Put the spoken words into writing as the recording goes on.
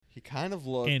He kind of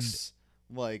looks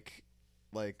like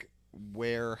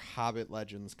where Hobbit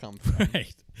legends come from.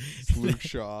 Right. It's Luke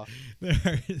Shaw.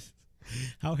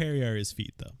 How hairy are his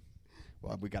feet, though?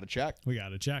 Well, we got to check.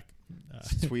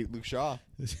 Tweet Luke Shaw.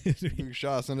 Luke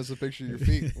Shaw, send us a picture of your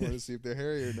feet. We want to see if they're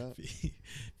hairy or not.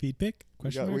 Feet pic?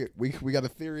 Question mark? We got a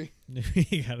theory.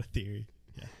 We got a theory.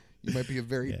 Yeah. You might be a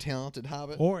very talented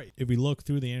Hobbit. Or if we look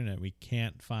through the internet, we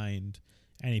can't find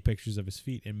any pictures of his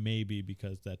feet. It may be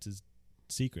because that's his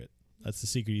secret. That's the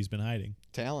secret he's been hiding.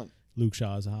 Talent. Luke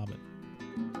Shaw is a Hobbit.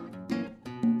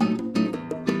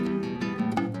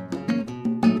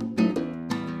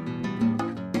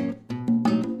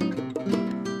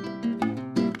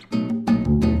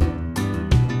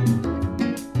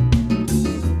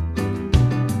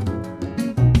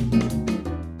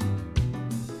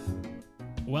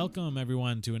 Welcome,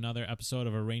 everyone, to another episode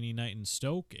of A Rainy Night in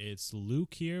Stoke. It's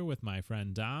Luke here with my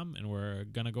friend Dom, and we're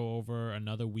going to go over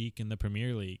another week in the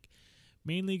Premier League.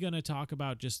 Mainly going to talk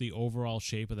about just the overall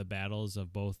shape of the battles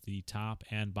of both the top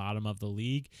and bottom of the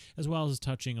league, as well as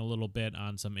touching a little bit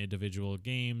on some individual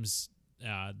games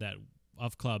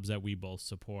of clubs that we both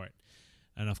support.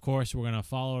 And, of course, we're going to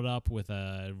follow it up with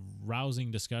a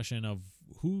rousing discussion of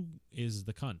who is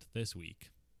the cunt this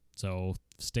week. So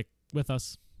stick with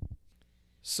us.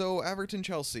 So Everton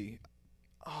Chelsea,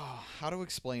 how to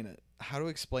explain it?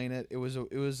 It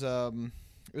was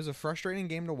a frustrating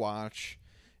game to watch.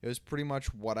 It was pretty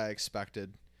much what I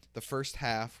expected. The first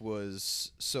half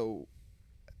was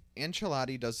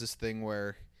Ancelotti does this thing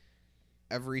where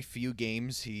every few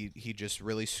games he just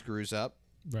really screws up,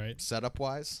 right? Setup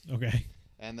wise, okay,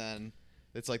 and then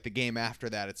it's like the game after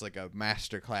that, it's like a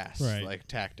master class, right? Like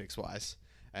tactics wise.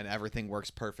 And everything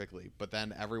works perfectly, but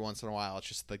then every once in a while, it's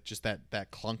just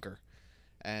that clunker.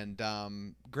 And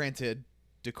granted,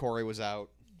 Decore was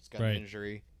out; he's got an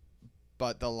injury.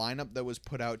 But the lineup that was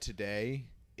put out today,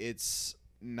 it's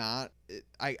not.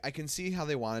 I can see how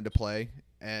they wanted to play,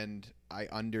 and I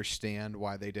understand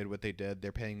why they did what they did.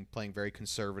 They're playing very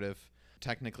conservative.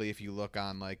 Technically, if you look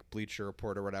on like Bleacher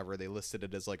Report or whatever, they listed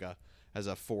it as a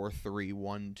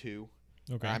 4-3-1-2.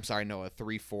 Okay. I'm sorry, no, a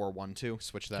 3-4-1-2.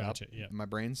 Switch that up in my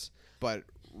brains. But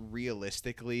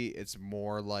realistically, it's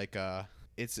more like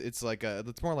it's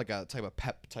more like a type of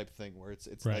pep type thing where it's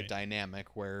a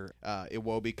dynamic where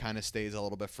Iwobi kind of stays a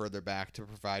little bit further back to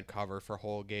provide cover for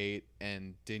Holgate,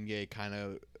 and Digne kind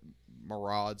of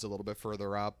marauds a little bit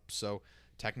further up. So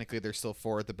technically, there's still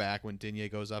four at the back when Digne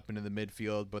goes up into the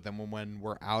midfield. But then when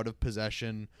we're out of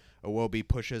possession, Iwobi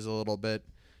pushes a little bit.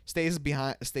 Stays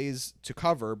to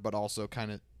cover, but also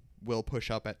kind of will push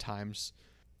up at times.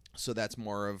 So that's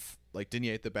more of like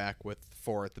Digne at the back with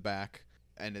four at the back,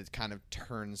 and it kind of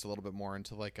turns a little bit more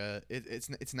into like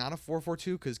it's not a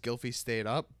 4-4-2 because Gylfi stayed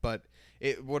up, but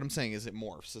what I'm saying is it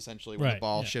morphs essentially when the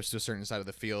ball shifts to a certain side of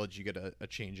the field, you get a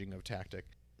changing of tactic.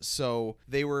 So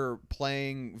they were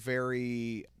playing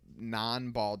very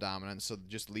non-ball dominant, so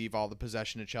just leave all the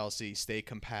possession to Chelsea, stay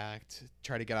compact,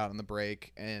 try to get out on the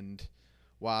break, and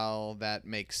while that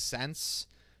makes sense,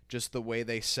 just the way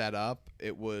they set up,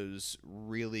 it was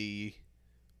really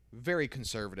very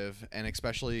conservative, and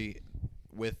especially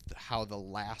with how the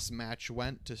last match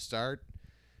went to start.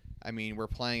 I mean, we're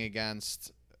playing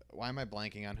against... Why am I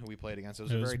blanking on who we played against? It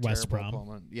was a very West terrible Brom.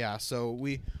 opponent. Yeah, so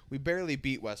we barely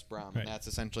beat West Brom, right. And that's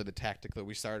essentially the tactic that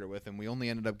we started with, and we only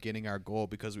ended up getting our goal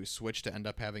because we switched to end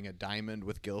up having a diamond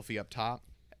with Gylfi up top,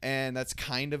 and that's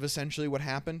kind of essentially what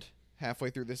happened.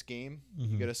 Halfway through this game,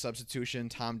 you get a substitution.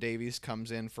 Tom Davies comes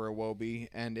in for Iwobi,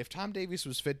 and if Tom Davies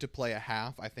was fit to play a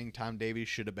half, I think Tom Davies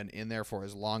should have been in there for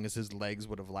as long as his legs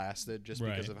would have lasted, just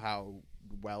because of how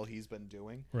well he's been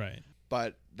doing. Right.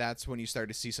 But that's when you start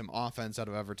to see some offense out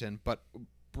of Everton. But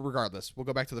regardless, we'll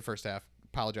go back to the first half.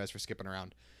 Apologize for skipping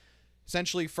around.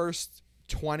 Essentially, the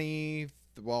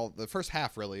first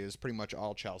half really is pretty much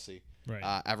all Chelsea.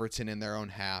 Right. Everton in their own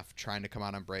half, trying to come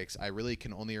out on breaks. I really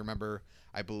can only remember,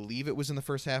 I believe it was in the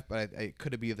first half, but it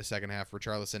could be the second half, where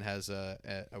Richarlison has a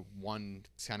one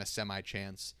kind of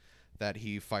semi-chance that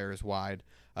he fires wide.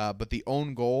 But the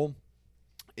own goal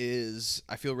is,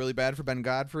 I feel really bad for Ben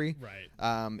Godfrey.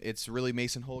 Right. It's really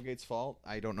Mason Holgate's fault.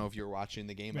 I don't know if you were watching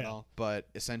the game at all, but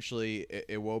essentially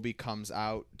Iwobi comes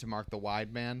out to mark the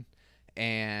wide man,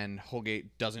 and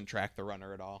Holgate doesn't track the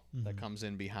runner at all that comes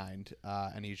in behind,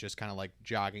 and he's just kind of like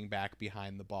jogging back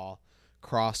behind the ball.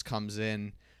 Cross comes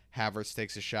in, Havertz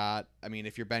takes a shot. I mean,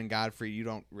 if you're Ben Godfrey, you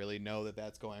don't really know that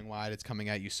that's going wide. It's coming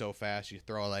at you so fast. You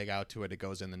throw a leg out to it, it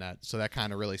goes in the net. So that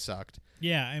kind of really sucked.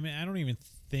 Yeah, I mean, I don't even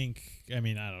think. I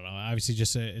mean, I don't know. Obviously,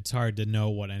 just it's hard to know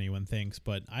what anyone thinks,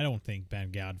 but I don't think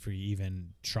Ben Godfrey even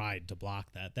tried to block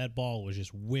that. That ball was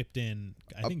just whipped in.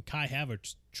 I think Kai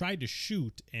Havertz tried to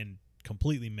shoot and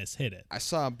completely mishit it. I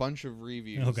saw a bunch of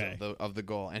reviews of the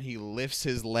goal, and he lifts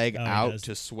his leg out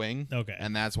to swing. Okay,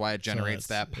 and that's why it generates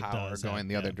that power going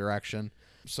the other direction.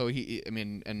 So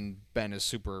and Ben is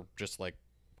super just like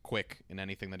quick in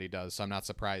anything that he does. So I'm not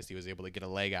surprised he was able to get a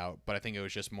leg out. But I think it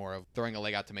was just more of throwing a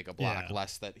leg out to make a block,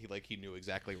 less that he knew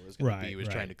exactly where it was going to be. He was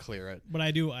trying to clear it. But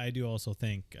I do also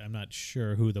think, I'm not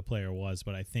sure who the player was,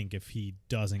 but I think if he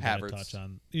doesn't get a touch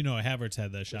on, Havertz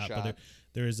had the shot. But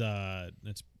there's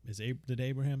did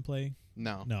Abraham play?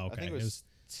 No. Okay. I think it was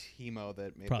Timo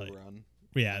that made the run.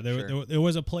 Yeah, there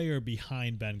was a player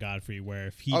behind Ben Godfrey where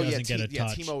if he doesn't get a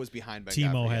touch, Timo was behind Ben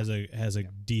Timo Godfrey. has a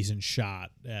decent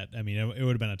shot at. I mean, it would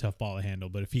have been a tough ball to handle,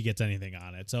 but if he gets anything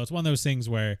on it, so it's one of those things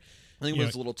where I think it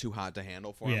was a little too hot to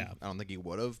handle for him. Yeah. I don't think he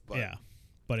would have. But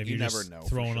but if you never just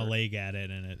throwing a leg at it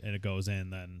and it goes in,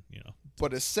 then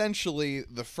But essentially,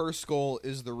 the first goal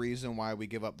is the reason why we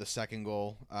give up the second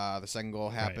goal. The second goal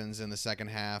happens in the second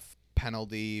half.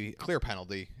 Penalty, clear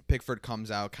penalty. Pickford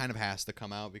comes out, kind of has to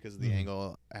come out because of the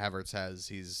angle Havertz has.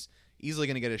 He's easily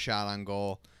going to get a shot on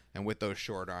goal, and with those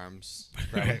short arms,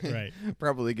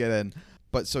 probably get in.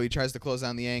 But so he tries to close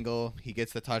down the angle. He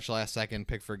gets the touch last second.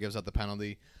 Pickford gives up the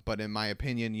penalty. But in my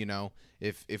opinion,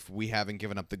 if we haven't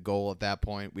given up the goal at that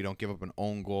point, we don't give up an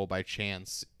own goal by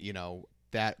chance,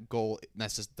 that goal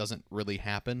doesn't really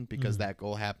happen because that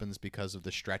goal happens because of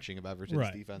the stretching of Everton's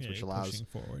defense, which allows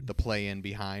the play in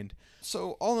behind.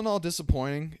 So all in all,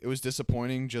 disappointing. It was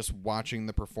disappointing just watching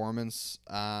the performance.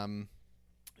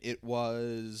 It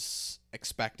was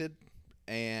expected,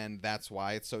 and that's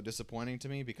why it's so disappointing to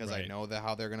me because I know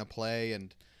how they're going to play,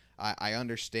 and I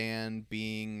understand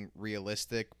being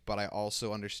realistic, but I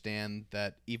also understand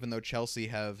that even though Chelsea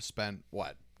have spent,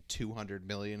 200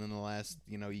 million in the last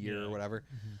year or whatever,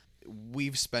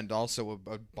 we've spent also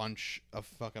a bunch of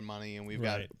fucking money, and we've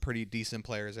got pretty decent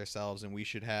players ourselves, and we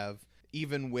should have,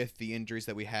 even with the injuries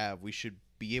that we have, we should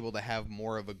be able to have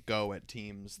more of a go at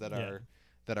teams that are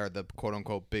the quote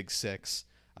unquote big six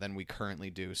than we currently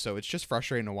do. So it's just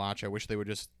frustrating to watch. I wish they would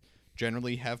just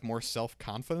generally have more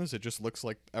self-confidence. It just looks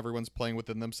like everyone's playing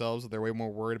within themselves. They're way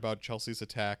more worried about Chelsea's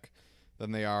attack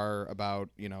than they are about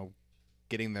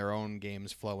getting their own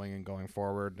games flowing and going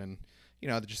forward, and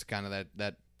just kind of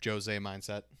that Jose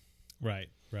mindset. Right.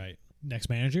 Next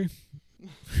manager,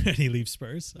 he leaves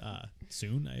Spurs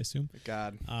soon, I assume.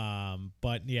 God.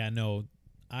 But yeah, no,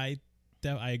 I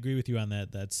agree with you on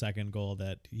that second goal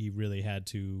that he really had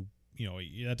to.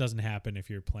 That doesn't happen if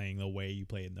you're playing the way you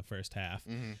played in the first half.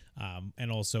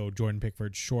 And also Jordan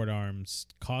Pickford's short arms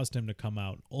caused him to come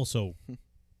out. Also.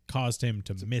 Caused him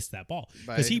to miss that ball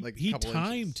because he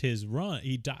timed his run.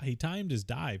 He timed his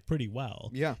dive pretty well.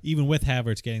 Yeah. Even with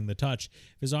Havertz getting the touch,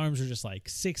 if his arms were just like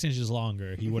 6 inches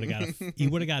longer, he would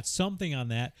have got something on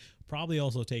that. Probably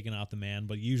also taken out the man,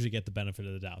 but you usually get the benefit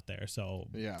of the doubt there. So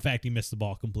the fact he missed the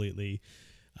ball completely.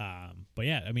 But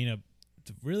yeah, I mean,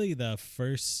 really the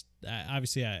first.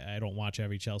 Obviously, I don't watch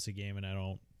every Chelsea game and I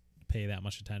don't pay that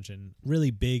much attention.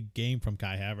 Really big game from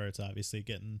Kai Havertz. Obviously,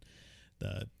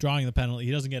 drawing the penalty.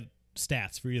 He doesn't get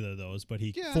stats for either of those, but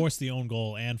he forced the own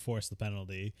goal and forced the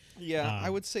penalty. Yeah, I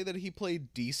would say that he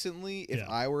played decently. If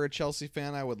I were a Chelsea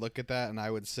fan, I would look at that and I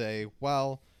would say,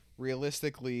 well,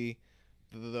 realistically,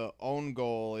 the own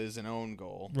goal is an own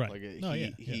goal. Right.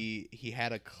 Like he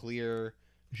had a clear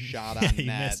shot on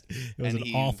net. It was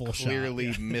an awful shot.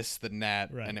 Clearly missed the net,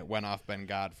 and it went off Ben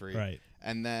Godfrey. Right.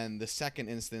 And then the second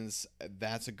instance,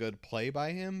 that's a good play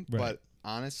by him, but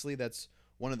honestly, that's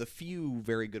one of the few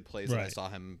very good plays that I saw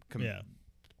him.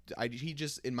 He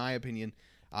just, in my opinion,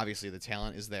 obviously the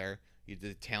talent is there.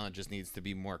 The talent just needs to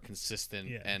be more consistent,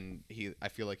 and I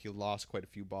feel like he lost quite a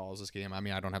few balls this game. I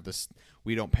mean, I don't have this.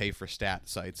 We don't pay for stat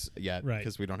sites yet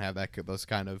because we don't have those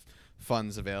kind of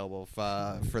funds available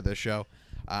for this show.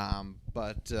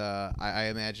 But I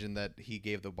imagine that he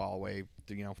gave the ball away,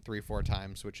 3-4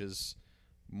 times, which is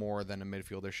more than a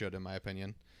midfielder should, in my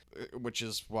opinion. Which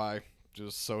is why.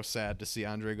 Just so sad to see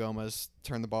Andre Gomez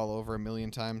turn the ball over a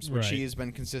million times, which he has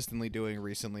been consistently doing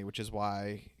recently, which is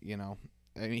why,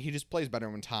 I mean, he just plays better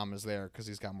when Tom is there because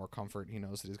he's got more comfort. He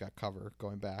knows that he's got cover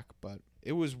going back. But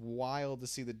it was wild to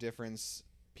see the difference.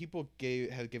 People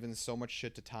had given so much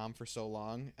shit to Tom for so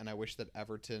long, and I wish that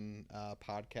Everton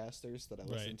podcasters that I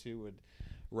listen to would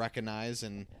recognize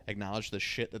and acknowledge the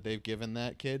shit that they've given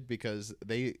that kid, because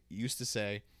they used to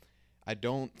say, I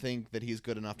don't think that he's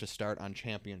good enough to start on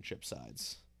championship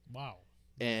sides. Wow.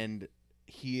 And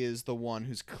he is the one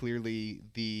who's clearly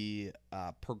the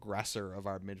progressor of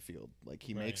our midfield. Like,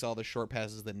 he makes all the short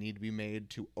passes that need to be made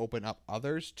to open up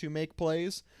others to make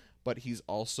plays, but he's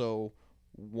also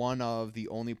one of the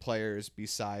only players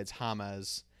besides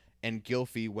James and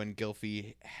Gylfi, when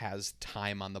Gylfi has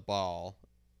time on the ball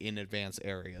in advanced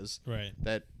areas,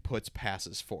 that puts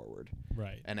passes forward,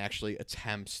 and actually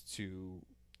attempts to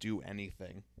do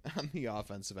anything on the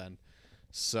offensive end.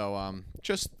 So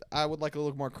I would like a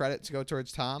little more credit to go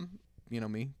towards Tom. You know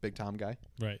me, big Tom guy.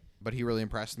 Right. But he really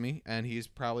impressed me, and he's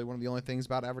probably one of the only things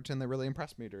about Everton that really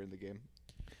impressed me during the game.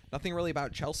 Nothing really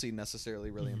about Chelsea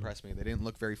necessarily really impressed me. They didn't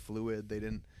look very fluid. They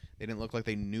didn't look like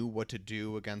they knew what to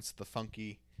do against the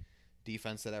funky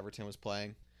defense that Everton was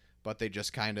playing, but they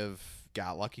just kind of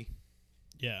got lucky.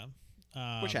 Yeah.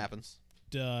 Which happens.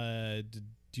 Do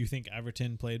you think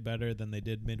Everton played better than they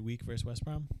did midweek versus West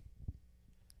Brom?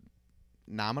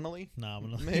 Nominally,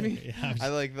 maybe. Yeah, I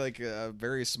like a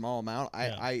very small amount.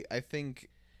 I think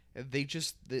they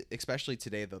just, especially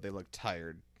today though, they look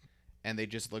tired and they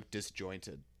just look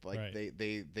disjointed. Like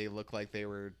they look like they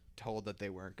were told that they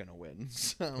weren't going to win.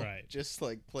 So just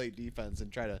like play defense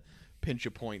and try to pinch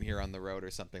a point here on the road or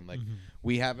something. Like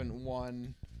we haven't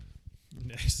won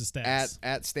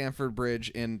at Stamford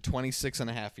Bridge in 26 and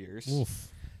a half years. Oof.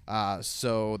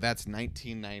 So that's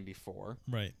 1994.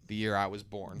 Right. The year I was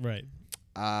born. Right.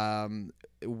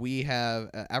 We have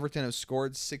Everton have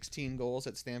scored 16 goals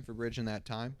at Stamford Bridge in that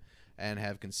time and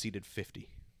have conceded 50.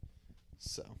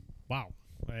 So wow,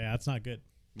 yeah, that's not good.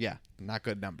 Yeah, not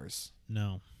good numbers.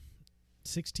 No,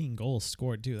 16 goals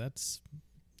scored too. That's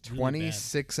really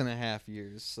 26 and a half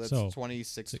years. So that's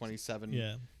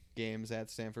 27 games at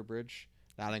Stamford Bridge,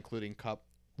 not including cup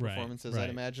performances, I'd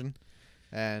imagine.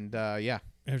 And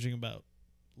averaging about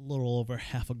a little over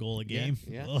half a goal a game.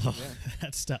 Yeah.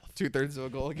 That's tough. 2/3 of a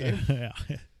goal a game.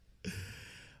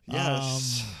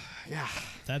 Yeah.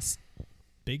 That's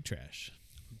big trash.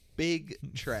 Big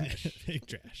trash. Big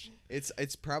trash.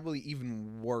 It's probably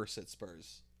even worse at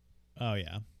Spurs. Oh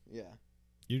yeah. Yeah.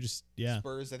 You just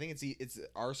Spurs. I think it's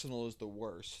Arsenal is the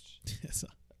worst.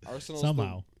 Arsenal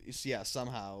somehow.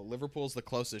 Somehow. Liverpool's the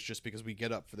closest just because we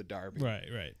get up for the derby.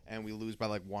 Right. And we lose by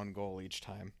like 1 goal each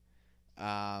time.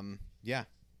 Yeah.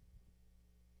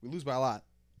 We lose by a lot.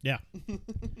 Yeah.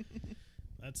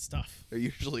 That's tough. They're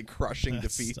usually crushing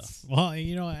defeats. Tough. Well,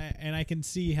 and I can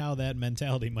see how that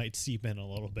mentality might seep in a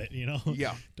little bit,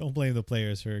 Yeah. Don't blame the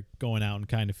players for going out and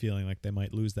kind of feeling like they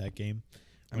might lose that game.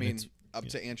 I mean, up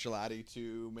to Ancelotti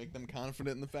to make them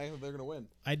confident in the fact that they're going to win.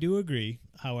 I do agree.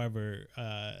 However,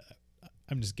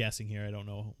 I'm just guessing here. I don't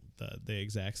know the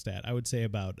exact stat. I would say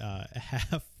about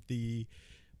half the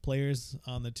players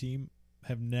on the team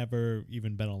have never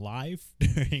even been alive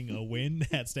during a win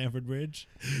at Stamford Bridge.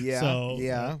 Yeah. So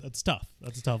that's tough.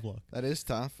 That's a tough look. That is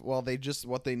tough. Well,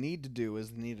 what they need to do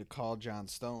is they need to call John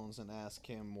Stones and ask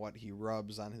him what he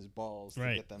rubs on his balls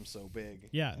to get them so big.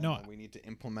 Yeah. And no, we need to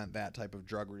implement that type of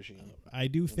drug regime. I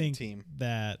do think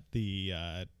that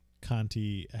the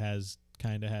Conte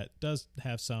does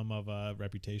have some of a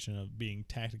reputation of being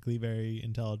tactically very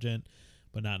intelligent,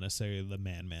 but not necessarily the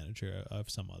man manager of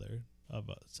some other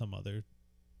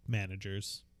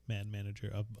managers,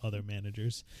 of other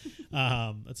managers.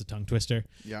 That's a tongue twister.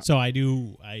 Yeah. So I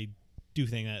do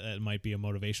think that might be a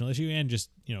motivational issue, and just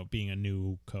being a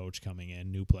new coach coming in,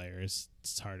 new players,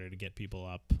 it's harder to get people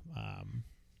up.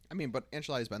 I mean, but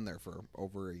Ancelotti's been there for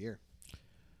over a year.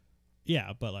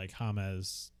 Yeah, but like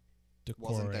James,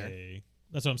 wasn't there.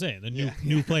 That's what I'm saying. The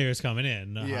new players coming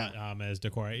in, James,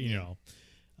 Decore,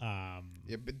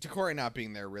 but Decore not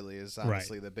being there really is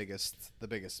honestly the biggest.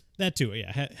 That too,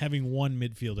 yeah. Having one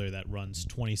midfielder that runs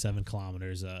 27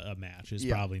 kilometers a match is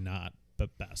probably not the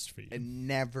best for you. It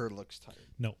never looks tired.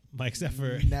 No, except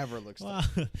for never looks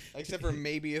tired. Except for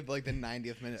maybe at like the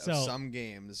 90th minute of some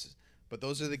games, but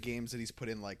those are the games that he's put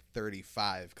in like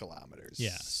 35 kilometers.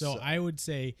 Yeah. So I would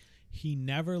say he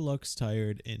never looks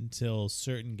tired until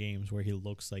certain games where he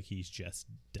looks like he's just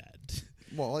dead.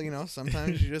 Well,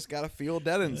 sometimes you just gotta feel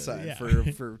dead inside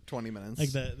for 20 minutes.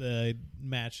 Like the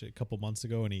match a couple months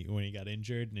ago when he got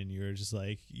injured, and you were just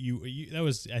like that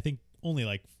was, I think, only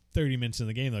like 30 minutes in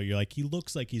the game though. You're like, he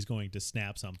looks like he's going to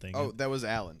snap something. Oh, that was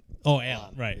Alan. Oh,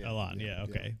 Alan, right? Alan,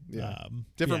 okay. Yeah.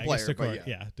 Different player, Decore,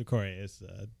 Decore is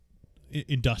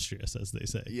industrious, as they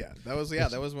say. Yeah, that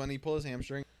was when he pulled his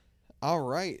hamstring. All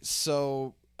right,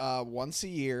 so once a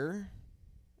year,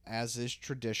 as is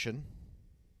tradition,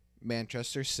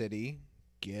 Manchester City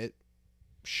get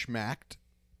schmacked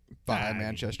by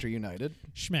Manchester United.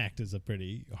 Schmacked is a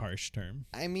pretty harsh term.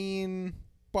 I mean,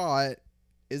 but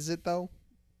Is it though?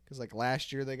 Because like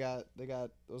last year they got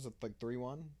was it like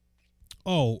 3-1?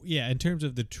 Oh yeah, in terms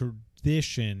of the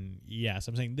tradition, yes.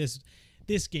 I'm saying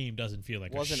this game doesn't feel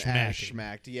like wasn't a as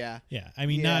schmacked. Yeah. Yeah, I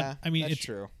mean not. I mean that's it's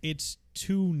true. It's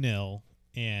 2-0,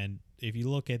 and if you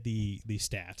look at the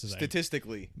stats,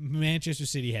 statistically, Manchester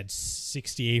City had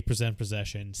 68%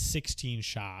 possession, 16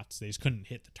 shots. They just couldn't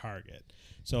hit the target.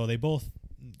 So they both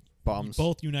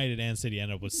United and City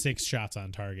ended up with 6 shots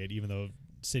on target, even though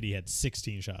City had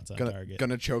 16 shots on target.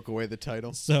 Gonna choke away the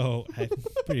title. So I'm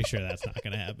pretty sure that's not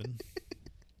gonna happen.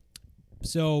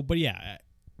 So, but yeah,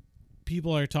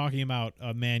 people are talking about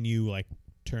Man U like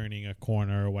turning a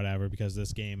corner or whatever because of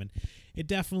this game, and it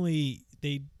definitely.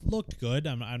 They looked good.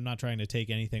 I'm not trying to take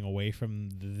anything away from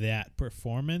that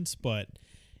performance, but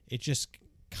it's just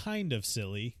kind of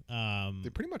silly. They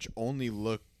pretty much only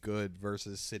look good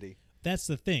versus City. That's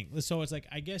the thing. So it's like,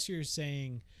 I guess you're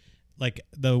saying, like,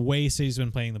 the way City's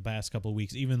been playing the past couple of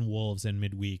weeks, even Wolves in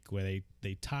midweek, where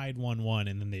they tied 1-1,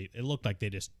 and then it looked like they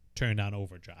just turned on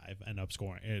overdrive, ended up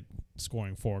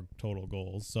scoring 4 total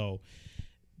goals. So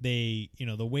they,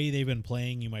 the way they've been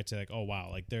playing, you might say like, oh wow,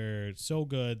 like they're so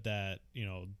good that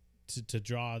to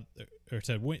draw or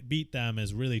to beat them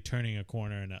is really turning a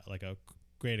corner and like a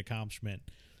great accomplishment.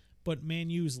 But Man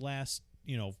U's last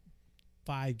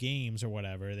 5 games or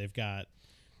whatever, they've got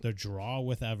the draw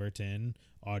with Everton,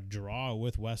 a draw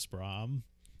with West Brom.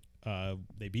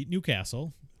 They beat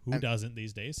Newcastle. Who doesn't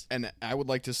these days? And I would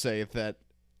like to say that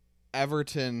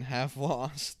Everton have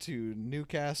lost to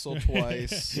Newcastle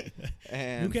twice.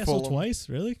 And Newcastle Fulham. Twice?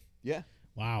 Really? Yeah.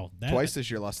 Wow. Twice this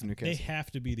year lost to Newcastle. They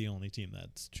have to be the only team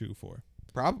that's true for.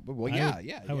 Probably. Well,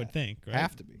 I would think. Right?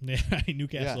 Have to be.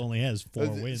 Newcastle only has 4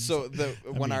 wins. So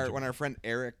when our friend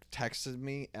Eric texted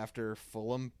me after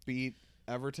Fulham beat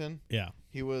Everton,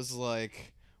 he was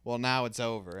like, well, now it's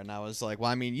over. And I was like, well,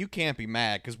 I mean, you can't be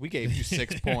mad because we gave you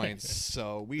 6 points.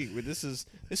 So this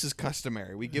is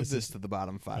customary. We give this to the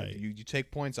bottom 5. Right. You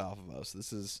take points off of us.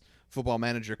 This is Football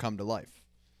Manager come to life.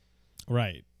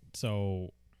 Right.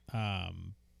 So,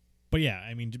 but yeah,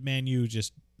 I mean, Man U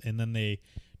just, and then they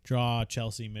draw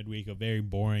Chelsea midweek, a very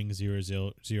boring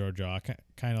 0-0 draw,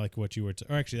 kind of like what you were,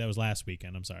 or actually that was last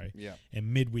weekend, I'm sorry. Yeah.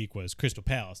 And midweek was Crystal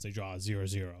Palace. They draw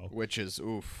 0-0. Which is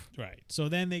oof. Right. So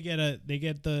then they get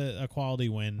a quality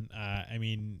win. I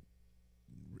mean,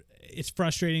 it's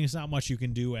frustrating. It's not much you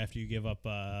can do after you give up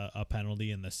a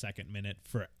penalty in the second minute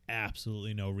for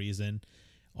absolutely no reason.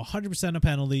 100% a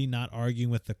penalty, not arguing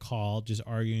with the call, just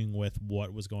arguing with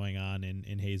what was going on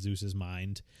in Jesus'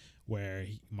 mind, where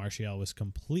Martial was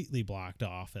completely blocked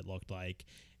off, it looked like,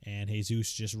 and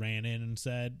Jesus just ran in and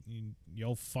said,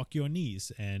 yo, fuck your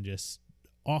knees, and just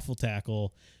awful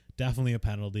tackle, definitely a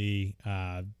penalty.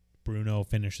 Bruno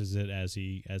finishes it as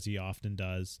he often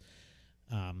does.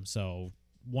 So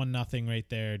 1-0 right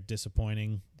there,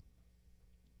 disappointing.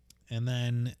 And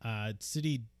then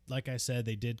City, like I said,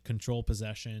 they did control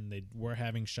possession. They were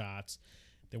having shots.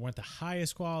 They weren't the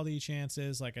highest quality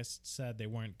chances. Like I said, they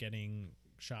weren't getting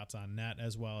shots on net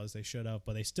as well as they should have,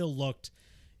 but they still looked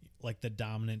like the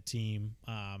dominant team.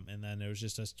 And then there was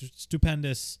just a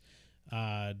stupendous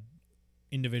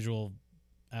individual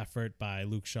effort by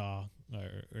Luke Shaw,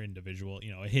 or individual,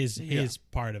 his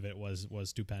part of it was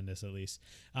stupendous, at least,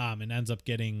 and ends up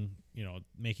getting,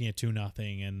 making it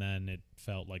 2-0, and then it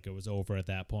felt like it was over at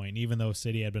that point. Even though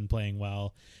City had been playing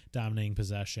well, dominating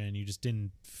possession, you just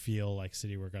didn't feel like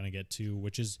City were going to get 2,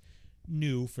 which is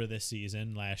new for this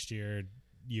season. Last year,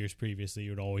 years previously, you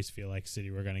would always feel like City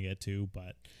were going to get 2,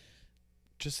 but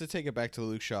just to take it back to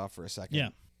Luke Shaw for a second. Yeah.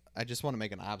 I just want to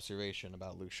make an observation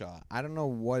about Luke Shaw. I don't know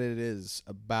what it is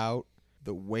about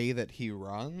the way that he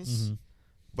runs,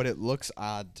 but it looks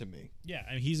odd to me. Yeah,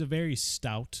 I mean, he's a very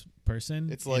stout person.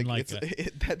 It's like, that's a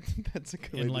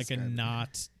good way to like a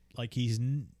not like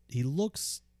he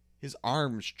looks. His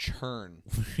arms churn.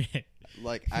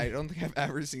 Like I don't think I've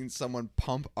ever seen someone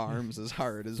pump arms as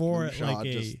hard as Luke Shaw, like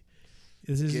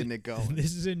getting it going.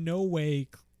 This is in no way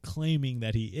claiming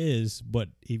that he is, but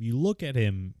if you look at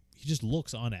him, he just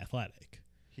looks unathletic.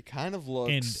 He kind of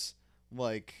looks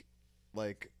like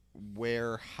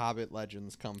where Hobbit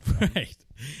legends come from. Right.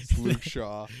 It's Luke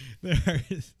Shaw.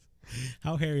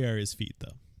 How hairy are his feet,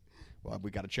 though? Well, we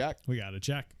got to check.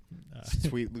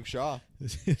 Sweet Luke Shaw.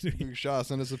 Luke Shaw,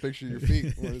 send us a picture of your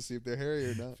feet. We want to see if they're hairy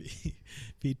or not.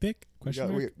 Feet pic?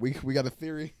 Question mark? We got a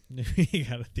theory. We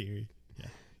got a theory. Yeah.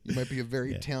 You might be a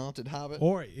very talented Hobbit.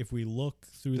 Or if we look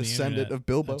through the internet. Descendant of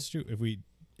Bilbo. That's true.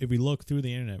 If we look through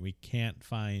the internet, we can't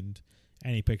find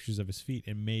any pictures of his feet.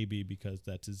 It may be because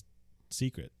that's his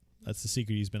secret. That's the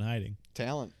secret he's been hiding.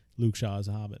 Talent. Luke Shaw is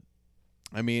a Hobbit.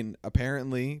 I mean,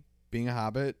 apparently being a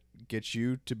Hobbit gets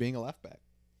you to being a left back.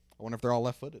 I wonder if they're all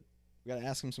left-footed. We got to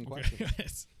ask him some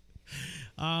questions.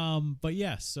 But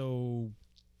yeah, so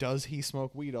does he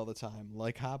smoke weed all the time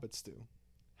like hobbits do?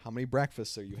 How many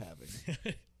breakfasts are you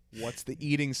having? What's the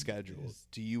eating schedule?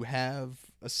 Do you have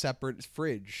a separate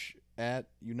fridge at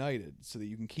United so that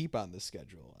you can keep on this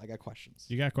schedule? I got questions.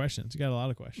 You got questions. You got a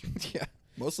lot of questions. Yeah,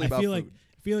 mostly about food.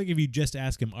 I feel like if you just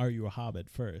ask him, "Are you a hobbit?"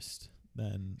 first,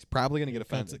 then he's probably gonna get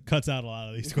offended. Cuts out a lot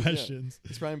of these questions.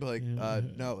 He's probably be like,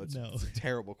 "No, it's a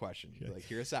terrible question." Yeah. Like,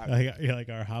 hear us out. You're like,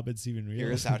 "Are hobbits even real?"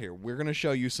 Hear us out here. We're gonna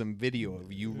show you some video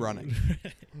of you running,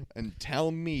 and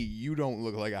tell me you don't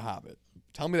look like a hobbit.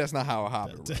 Tell me that's not how a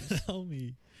hobbit runs. Tell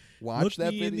me. Watch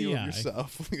that video of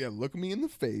yourself. Yeah, look me in the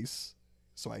face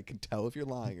so I can tell if you're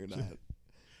lying or not,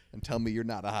 and tell me you're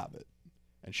not a hobbit,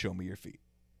 and show me your feet.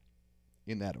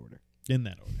 In that order.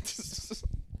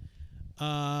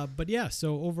 But yeah,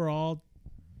 so overall,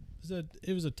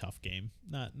 it was a tough game.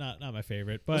 Not my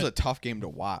favorite, but it was a tough game to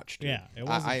watch. Dude. Yeah, it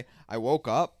was. I woke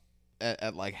up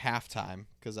at like halftime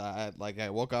because I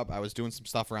woke up. I was doing some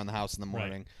stuff around the house in the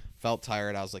morning. Right. Felt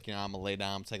tired. I was like, I'm gonna lay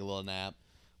down, take a little nap.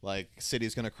 Like,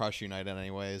 City's gonna crush United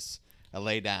anyways. I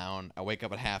lay down. I wake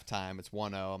up at halftime. It's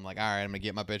 1-0. I'm like, all right, I'm gonna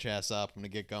get my bitch ass up. I'm gonna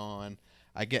get going.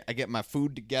 I get my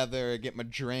food together, I get my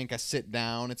drink, I sit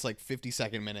down. It's like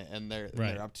 52nd minute, and they're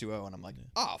up 2-0, and I'm like,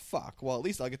 oh fuck. Well, at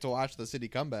least I'll get to watch the City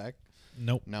comeback.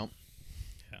 Nope. Yeah.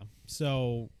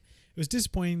 So it was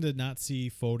disappointing to not see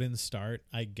Foden start.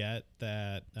 I get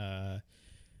that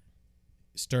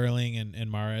Sterling and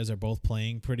Mahrez are both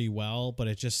playing pretty well, but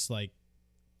it just like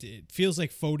it feels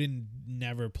like Foden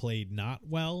never played not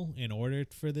well in order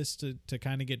for this to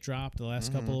kind of get dropped the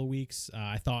last couple of weeks.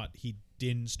 I thought he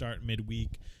didn't start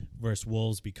midweek versus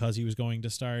Wolves because he was going to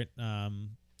start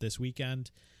this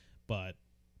weekend, but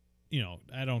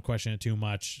I don't question it too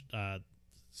much.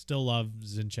 Still love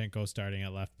Zinchenko starting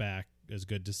at left back. It's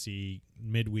good to see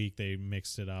midweek they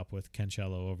mixed it up with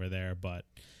Cancelo over there, but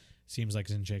seems like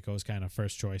Zinchenko is kind of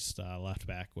first choice left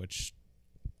back, which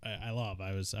I love.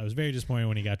 I was very disappointed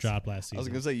when he got dropped last season. I was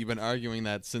gonna say you've been arguing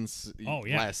that since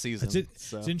last season.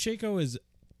 Zinchenko is.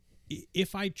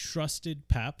 If I trusted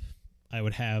Pep, I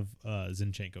would have a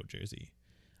Zinchenko jersey.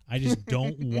 I just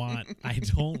don't want. I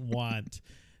don't want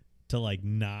to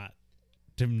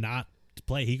not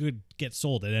play. He could get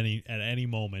sold at any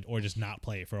moment, or just not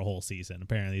play for a whole season.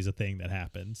 Apparently, is a thing that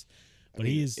happens. But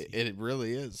it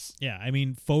really is. Yeah, I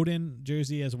mean, Foden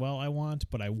jersey as well I want,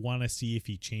 but I want to see if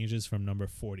he changes from number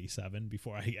 47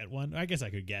 before I get one. I guess I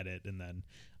could get it, and then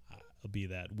I'll be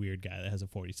that weird guy that has a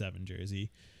 47 jersey.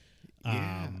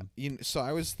 Yeah. So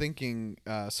I was thinking,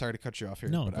 sorry to cut you off here,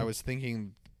 but I was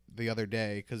thinking the other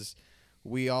day, because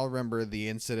we all remember the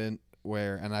incident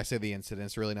where, and I say the incident,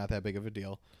 it's really not that big of a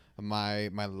deal. My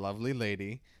lovely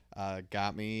lady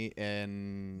got me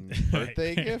an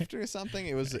birthday gift or something.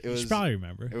 It was probably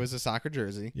remember. It was a soccer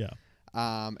jersey. Yeah.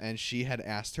 And she had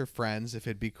asked her friends if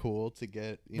it'd be cool to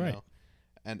get, you know,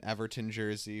 an Everton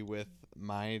jersey with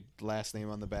my last name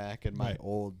on the back and my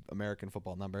old American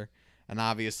football number. And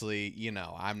obviously,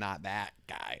 I'm not that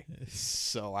guy.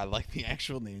 So I like the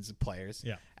actual names of players.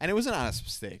 Yeah. And it was an honest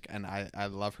mistake. And I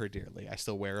love her dearly. I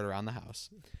still wear it around the house.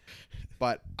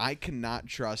 But I cannot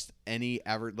trust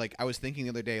like, I was thinking the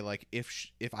other day, like,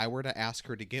 if I were to ask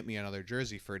her to get me another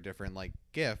jersey for a different, like,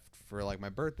 gift for, like, my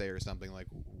birthday or something, like,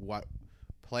 what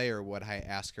player would I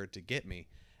ask her to get me?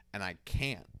 And I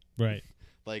can't. Right.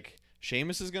 Like,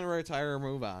 Sheamus is going to retire or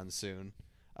move on soon.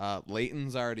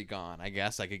 Leighton's already gone. I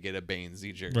guess I could get a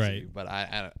Bainesy jersey, but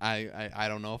I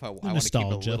don't know if I want to keep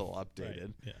it a little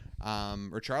updated. Right. Yeah.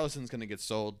 Richarlison's going to get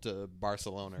sold to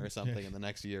Barcelona or something in the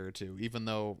next year or two, even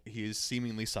though he's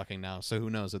seemingly sucking now. So who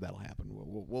knows if that'll happen?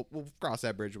 We'll cross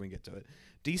that bridge when we get to it.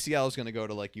 DCL is going to go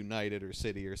to like United or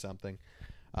City or something,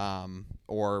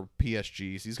 or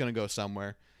PSG. So he's going to go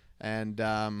somewhere, and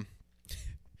I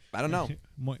don't know.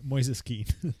 Moises Keane.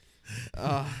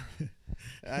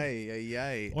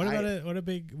 What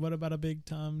about a big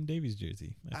Tom Davies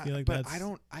jersey? I feel like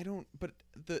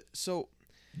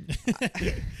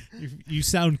you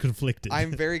sound conflicted.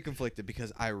 I'm very conflicted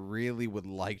because I really would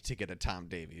like to get a Tom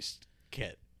Davies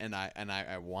kit, and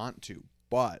I want to,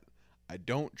 but I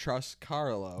don't trust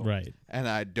Carlo, right? And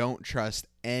I don't trust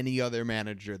any other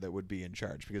manager that would be in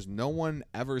charge, because no one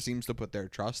ever seems to put their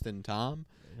trust in Tom,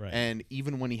 right? And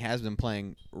even when he has been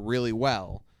playing really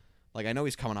well. Like, I know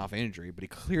he's coming off injury, but he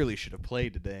clearly should have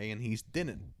played today, and he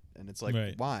didn't. And it's like,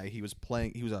 why? He was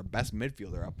our best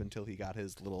midfielder up until he got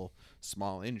his little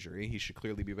small injury. He should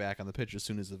clearly be back on the pitch as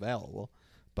soon as available.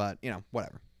 But,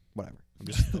 whatever. I'm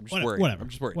just worried. I'm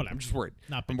just worried. I'm just worried.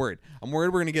 I'm worried. I'm worried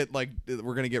we're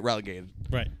gonna get relegated.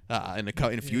 Right. In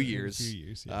a few years. In a few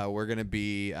years. Yeah. We're gonna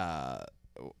be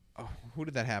who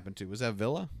did that happen to? Was that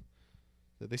Villa?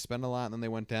 Did they spend a lot and then they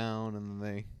went down and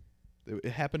then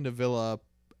it happened to Villa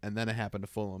and then it happened to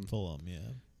Fulham. Fulham, yeah.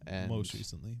 And most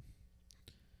recently.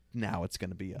 Now it's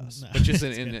going to be us, but just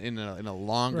in a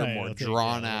longer, more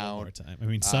drawn out, more time. I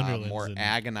mean, Sunderland, more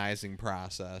agonizing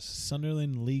process.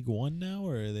 Sunderland League One now,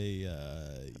 or are they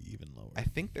even lower? I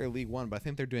think they're League One, but I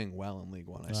think they're doing well in League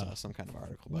One. I saw some kind of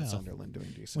article about Sunderland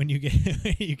doing decent. When you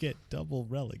get double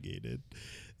relegated,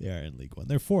 they are in League One.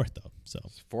 They're fourth though, so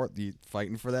fourth. You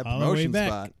fighting for that promotion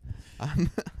spot. On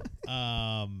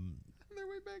their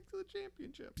way back to the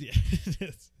championship. Yeah.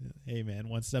 Hey man,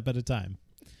 one step at a time.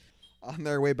 On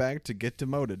their way back to get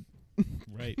demoted.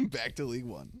 Right. Back to League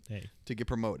One. Hey. To get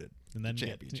promoted. And then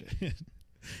championship.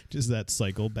 Just that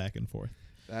cycle back and forth.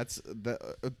 That's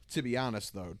to be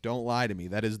honest though, don't lie to me.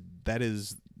 That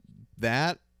is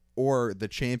that or the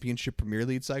championship Premier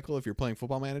League cycle if you're playing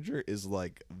Football Manager is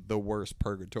like the worst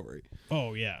purgatory.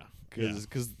 Oh yeah.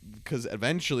 Because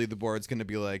eventually the board's going to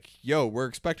be like, "Yo, we're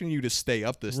expecting you to stay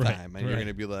up this time." And you're going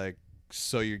to be like,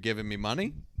 "So you're giving me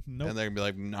money?" Nope. And they're going to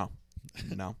be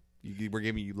like, "No. We're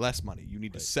giving you less money. You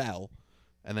need to sell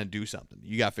and then do something.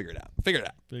 You got to figure it out. Figure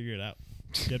it out.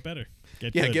 Get better.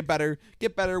 Get better.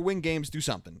 Get better. Win games. Do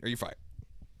something. Or you're fired."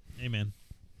 Amen.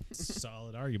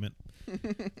 Solid argument.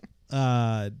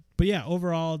 But yeah,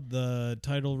 overall, the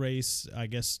title race, I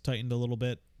guess, tightened a little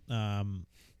bit.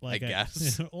 I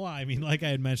guess. Well, I mean, like I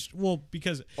had mentioned,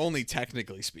 because only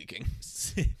technically speaking,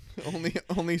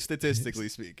 only statistically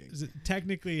speaking,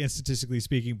 technically and statistically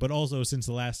speaking, but also since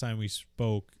the last time we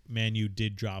spoke, Man U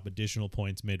did drop additional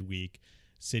points midweek.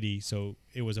 City, so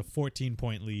it was a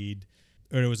 14-point lead,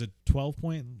 or it was a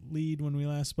 12-point lead when we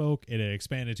last spoke. It had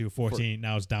expanded to 14.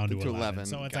 Now it's down to 11.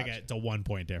 So it's it's a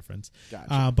 1-point difference.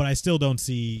 Gotcha. But I still don't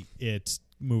see it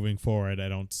moving forward. I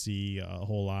don't see a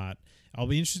whole lot. I'll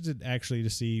be interested actually to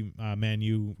see Man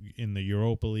U in the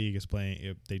Europa League is playing.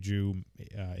 If they drew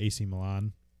AC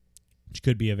Milan, which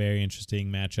could be a very interesting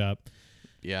matchup.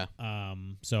 Yeah.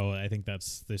 So I think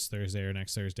that's this Thursday or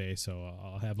next Thursday. So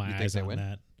I'll have my eyes on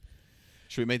that.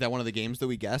 Should we make that one of the games that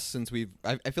we guess? Since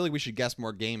I feel like we should guess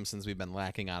more games since we've been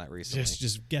lacking on it recently.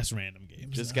 Just guess random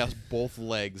games. Just guess both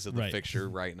legs of the fixture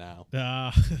right now.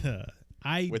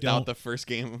 Without the first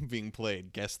game being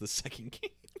played, guess the second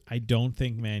game. I don't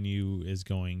think Man U is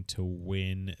going to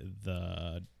win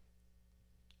the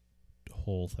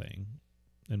whole thing.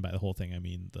 And by the whole thing, I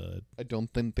mean I don't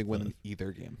think they win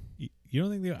either game. You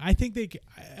don't think they? I think they.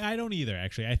 I don't either.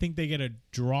 Actually, I think they get a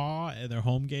draw in their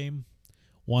home game,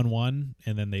 1-1,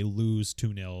 and then they lose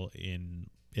 2-0 in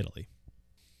Italy.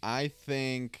 I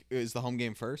think is the home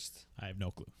game first. I have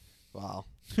no clue. Wow.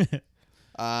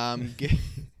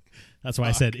 That's why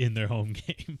I said in their home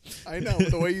game. I know,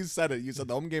 but the way you said it, you said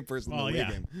the home game first and the away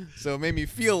game. So it made me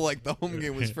feel like the home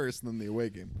game was first and then the away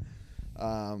game.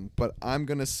 But I'm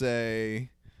going to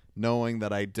say, knowing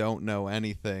that I don't know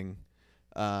anything,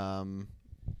 I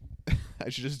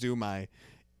should just do my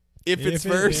if it's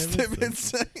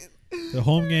second. The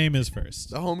home game is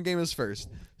first. The home game is first.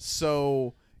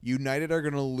 So United are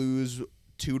going to lose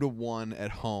 2-1 at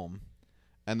home,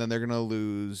 and then they're going to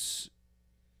lose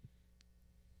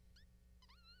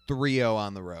 3-0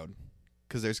 on the road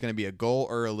because there's going to be a goal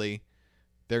early.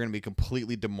 They're going to be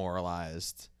completely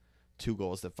demoralized. 2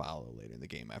 goals that follow later in the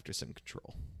game after some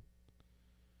control.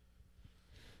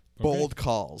 Okay. Bold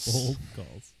calls.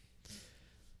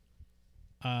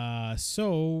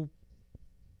 So,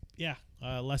 yeah,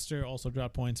 Leicester also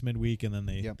dropped points midweek, and then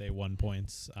they won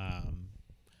points.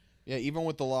 Yeah, even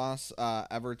with the loss,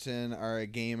 Everton are a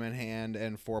game in hand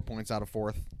and 4 points out of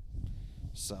 4th.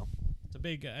 So it's a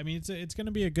big. I mean, it's going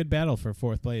to be a good battle for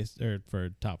 4th place, or for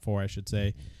top 4, I should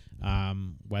say.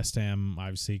 West Ham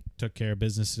obviously took care of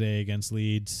business today against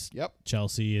Leeds. Yep.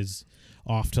 Chelsea is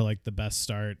off to like the best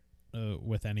start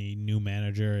with any new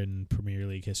manager in Premier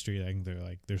League history. I think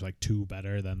there's 2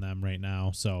 better than them right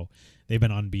now. So they've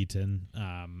been unbeaten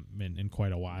in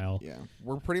quite a while. Yeah,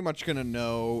 we're pretty much gonna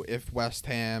know if West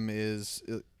Ham is,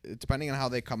 depending on how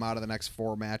they come out of the next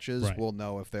 4 matches. Right. We'll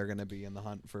know if they're gonna be in the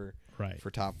hunt for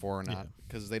top 4 or not,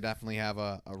 because they definitely have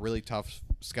a really tough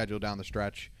schedule down the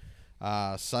stretch.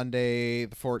 Sunday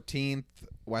the 14th,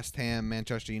 West Ham,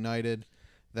 Manchester United.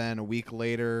 Then a week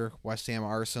later, West Ham,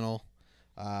 Arsenal.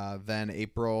 Then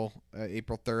April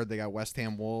 3rd, they got West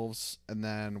Ham, Wolves, and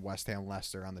then West Ham,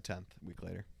 Leicester on the 10th, a week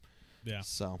later. Yeah.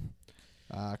 So,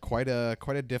 quite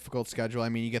a difficult schedule. I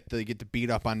mean, you get to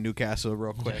beat up on Newcastle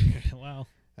real quick. Well,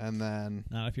 and then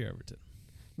not if you're Everton.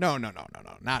 No,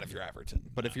 not if you're Everton.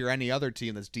 But if you're any other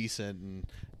team that's decent and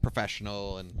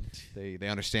professional and they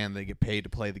understand they get paid to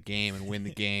play the game and win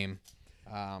the game,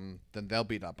 then they'll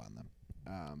beat up on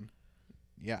them.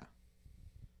 Yeah.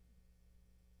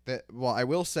 Well, I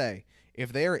will say,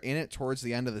 if they are in it towards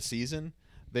the end of the season,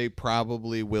 they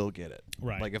probably will get it.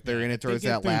 Right. Like if they're in it towards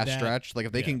that last stretch, like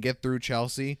if they can get through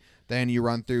Chelsea, then you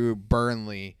run through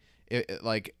Burnley.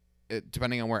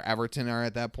 Depending on where Everton are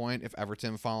at that point, if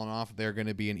Everton fallen off, they're going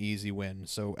to be an easy win.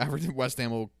 So West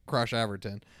Ham will crush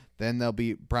Everton. Then they'll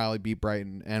probably beat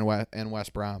Brighton and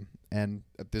West Brom. And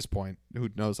at this point, who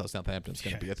knows how Southampton's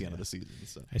going to be at the end of the season?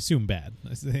 So. I assume bad.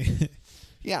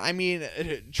 Yeah, I mean,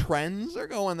 trends are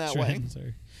going that way.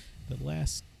 The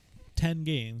last 10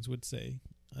 games would say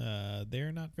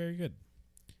they're not very good.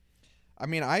 I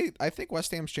mean, I think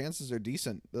West Ham's chances are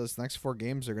decent. Those next 4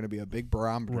 games are going to be a big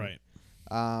barometer. Right.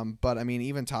 But, I mean,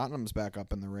 even Tottenham's back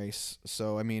up in the race.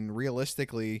 So, I mean,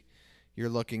 realistically, you're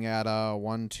looking at a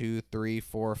 1, 2, 3,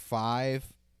 4,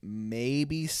 5,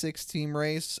 maybe 6-team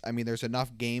race. I mean, there's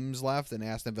enough games left, and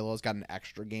Aston Villa's got an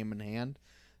extra game in hand.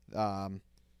 I'll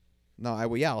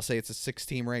say it's a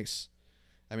 6-team race.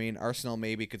 I mean, Arsenal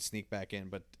maybe could sneak back in,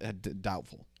 but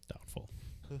doubtful. Doubtful.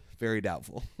 Very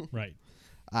doubtful. Right.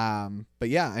 But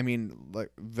yeah, I mean,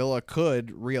 Villa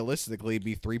could realistically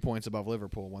be 3 points above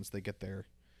Liverpool once they get their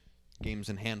games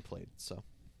in hand played. So,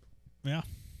 yeah,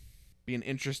 be an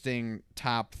interesting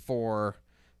top 4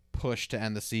 push to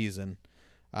end the season.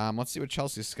 Let's see what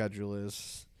Chelsea's schedule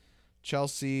is.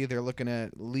 Chelsea, they're looking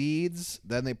at Leeds.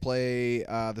 Then they play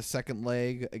the second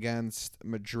leg against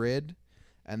Madrid.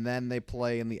 And then they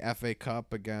play in the FA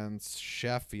Cup against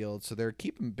Sheffield. So they're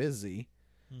keeping busy.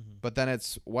 Mm-hmm. But then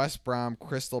it's West Brom,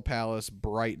 Crystal Palace,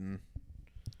 Brighton.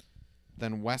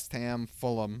 Then West Ham,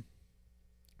 Fulham,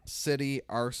 City,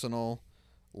 Arsenal,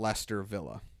 Leicester,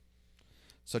 Villa.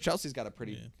 So Chelsea's got a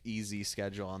pretty easy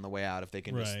schedule on the way out if they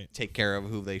can just take care of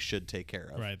who they should take care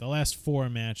of. Right. The last 4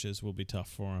 matches will be tough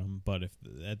for them, but if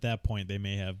at that point they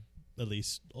may have at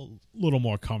least a little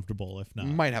more comfortable, if not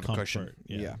might have comfort. A cushion.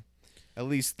 Yeah. At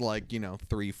least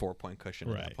 3-4 point cushion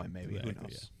at that point maybe. Exactly, who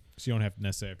knows? Yeah. So you don't have to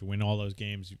necessarily have to win all those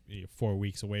games. You're 4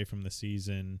 weeks away from the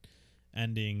season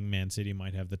ending. Man City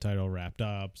might have the title wrapped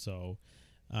up, so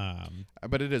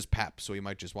but it is Pep, so he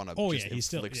might just want to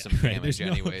inflict some damage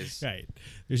anyways. Right.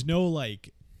 There's no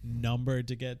number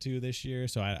to get to this year,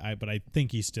 so but I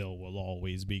think he still will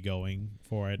always be going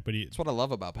for it. But that's what I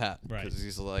love about Pep, right? Because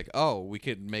he's like, oh, we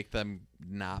could make them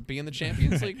not be in the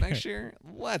Champions League next year.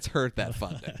 Let's hurt that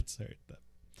funding. Let's hurt them.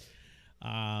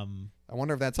 I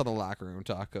wonder if that's how the locker room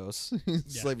talk goes.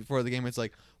 It's like before the game, it's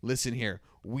like, listen here,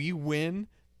 we win.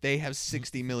 They have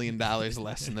 $60 million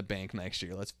less in the bank next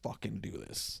year. Let's fucking do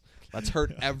this. Let's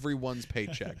hurt everyone's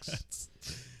paychecks.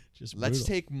 Let's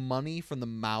take money from the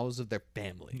mouths of their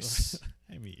families.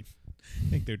 I mean, I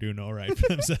think they're doing all right for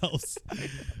themselves.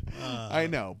 I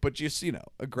know, but just,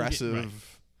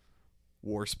 aggressive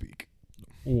war speak.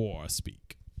 War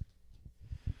speak.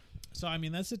 So, I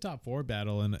mean, that's the top 4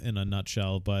 battle in a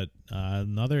nutshell. But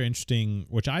another interesting,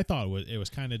 which I thought it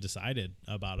was kind of decided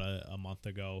about a month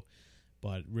ago,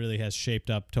 but really has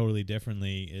shaped up totally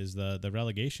differently, is the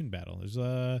relegation battle.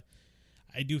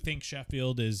 I do think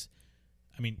Sheffield is,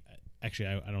 I mean, actually,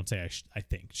 I don't say I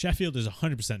think. Sheffield is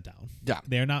 100% down. Yeah.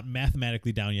 They are not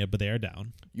mathematically down yet, but they are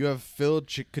down. You have Phil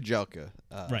Kajelka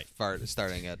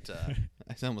starting at,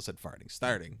 I almost said farting.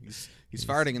 Starting. He's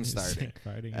farting and starting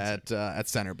at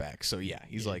center back. So, yeah,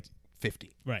 he's like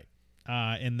 50. Right.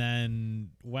 And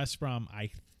then West Brom,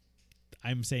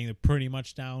 I'm saying they're pretty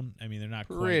much down. I mean, they're not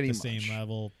quite the same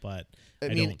level, but I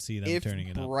don't see them turning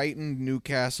it up. If Brighton,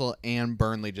 Newcastle, and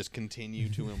Burnley just continue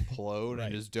to implode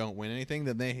and just don't win anything,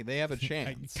 then they have a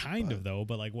chance. Kind of, though.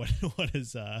 But what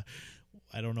is I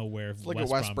don't know where. Look at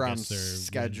West Brom's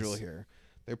schedule here.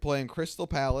 They're playing Crystal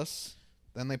Palace,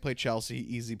 then they play Chelsea,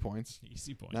 easy points.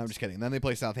 No, I'm just kidding. Then they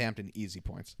play Southampton, easy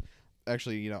points.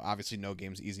 Actually, obviously no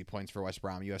game's easy points for West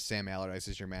Brom. You have Sam Allardyce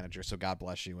as your manager, so God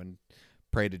bless you and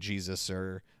pray to Jesus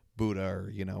or Buddha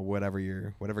or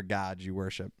whatever god you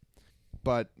worship.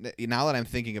 But now that I'm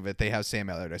thinking of it, they have Sam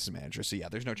Allardyce as manager, so yeah,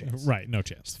 there's no chance. Right, no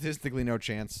chance. Statistically, no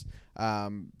chance.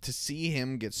 To see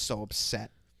him get so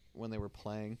upset when they were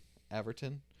playing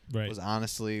Everton was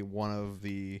honestly one of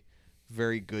the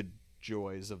very good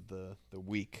joys of the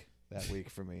week. That week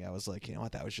for me, I was like, you know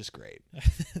what, that was just great.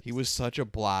 He was such a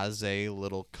blasé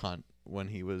little cunt when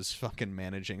he was fucking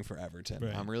managing for Everton.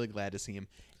 Right. I'm really glad to see him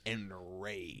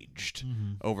enraged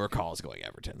over calls going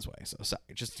Everton's way. So sorry,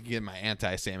 just to get my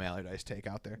anti-Sam Allardyce take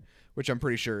out there, which I'm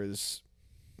pretty sure is,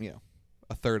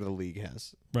 a third of the league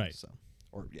has. Right. So,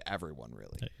 or everyone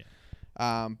really.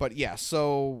 But yeah,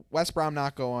 so West Brom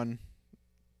not going.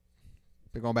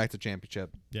 They're going back to championship.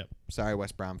 Yep. Sorry,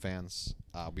 West Brom fans.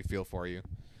 We feel for you.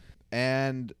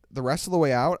 And the rest of the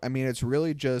way out, I mean, it's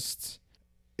really just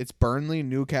it's Burnley,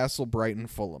 Newcastle, Brighton,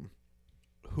 Fulham.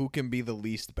 Who can be the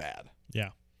least bad? Yeah.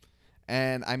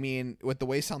 And, I mean, with the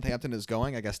way Southampton is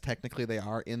going, I guess technically they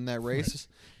are in that race.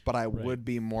 Right. But I would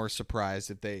be more surprised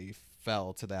if they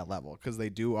fell to that level because they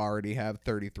do already have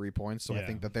 33 points. So I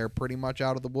think that they're pretty much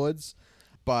out of the woods.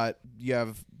 But you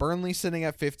have Burnley sitting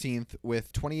at 15th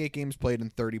with 28 games played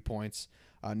and 30 points.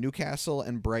 Newcastle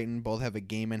and Brighton both have a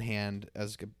game in hand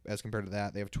as compared to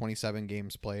that. They have 27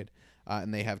 games played,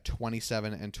 and they have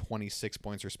 27 and 26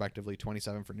 points respectively,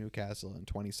 27 for Newcastle and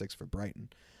 26 for Brighton.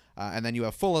 And then you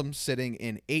have Fulham sitting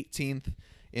in 18th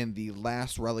in the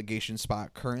last relegation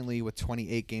spot currently with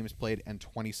 28 games played and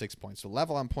 26 points. So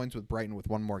level on points with Brighton with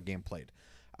one more game played.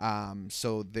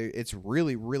 So it's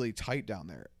really, really tight down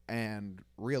there. And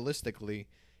realistically,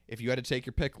 if you had to take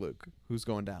your pick, Luke, who's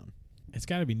going down? It's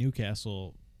got to be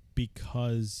Newcastle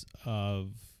because of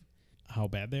how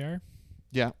bad they are.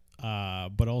 Yeah.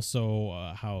 But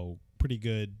also how pretty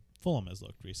good Fulham has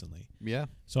looked recently. Yeah.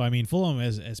 So, I mean, Fulham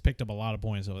has picked up a lot of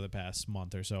points over the past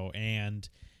month or so. And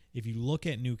if you look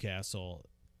at Newcastle,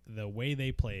 the way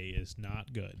they play is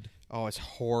not good. Oh, it's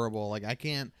horrible. Like, I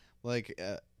can't,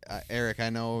 Eric, I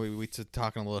know we're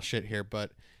talking a little shit here,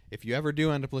 but if you ever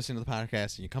do end up listening to the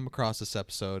podcast and you come across this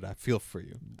episode, I feel for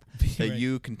you. That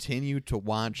you continue to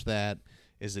watch that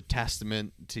is a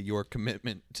testament to your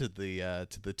commitment to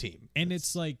the team. And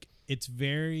it's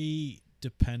very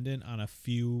dependent on a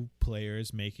few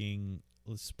players making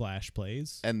splash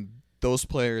plays. And those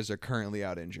players are currently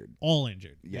out injured. All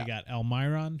injured. Yeah. They got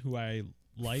Almiron, who I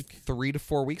like. 3 to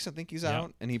 4 weeks, I think he's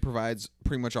out, and he provides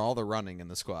pretty much all the running in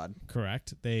the squad.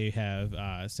 Correct. They have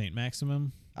St.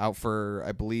 Maximum. Out for,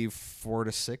 I believe, 4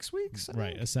 to 6 weeks.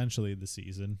 Right, essentially the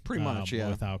season. Pretty much, yeah.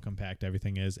 With how compact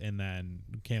everything is. And then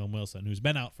Caleb Wilson, who's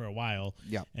been out for a while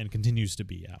and continues to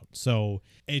be out. So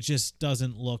it just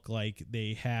doesn't look like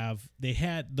they had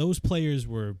those players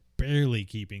were barely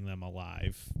keeping them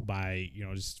alive by,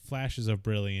 just flashes of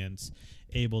brilliance,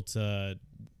 able to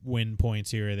win points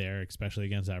here or there, especially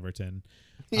against Everton.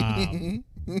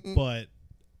 But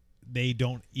they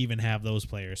don't even have those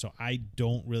players, so I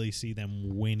don't really see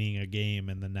them winning a game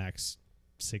in the next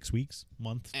 6 weeks,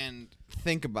 month. And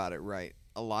think about it, right?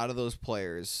 A lot of those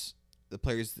players, the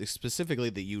players specifically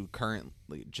that you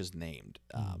currently just named,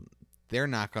 they're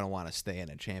not going to want to stay in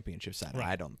a championship side, right.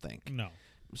 I don't think. No.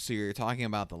 So you're talking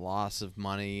about the loss of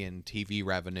money and TV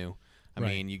revenue. I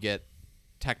mean, you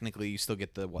still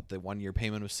get the 1 year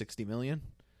payment of $60 million.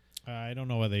 I don't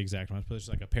know what the exact one is, but it's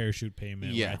like a parachute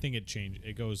payment. Yeah. I think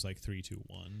it goes like 3, 2,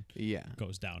 1. Yeah. It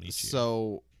goes down each year.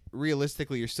 So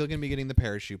realistically, you're still going to be getting the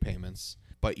parachute payments,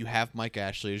 but you have Mike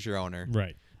Ashley as your owner.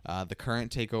 Right. The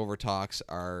current takeover talks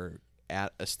are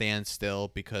at a standstill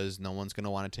because no one's going to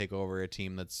want to take over a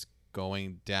team that's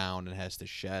going down and has to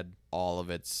shed all of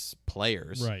its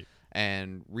players. Right.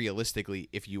 And realistically,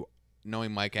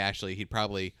 knowing Mike Ashley, he'd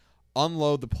probably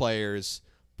unload the players,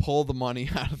 pull the money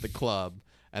out of the club,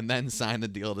 and then sign the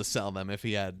deal to sell them if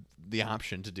he had the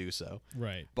option to do so.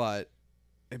 Right. But,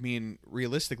 I mean,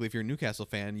 realistically, if you're a Newcastle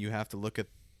fan, you have to look at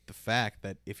the fact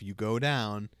that if you go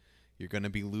down, you're going to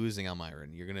be losing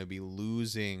Almiron. You're going to be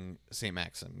losing St.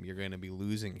 Maxim. You're going to be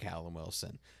losing Callum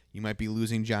Wilson. You might be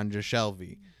losing John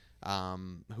Jashelvi,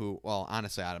 who, well,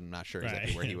 honestly, I'm not sure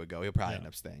exactly where he would go. He'll probably end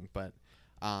up staying. But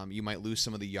you might lose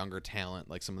some of the younger talent,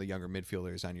 like some of the younger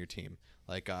midfielders on your team,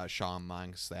 like Sean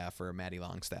Longstaff or Matty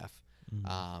Longstaff.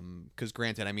 Because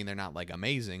granted, I mean, they're not like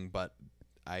amazing, but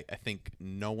I think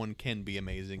no one can be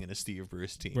amazing in a Steve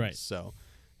Bruce team. Right. So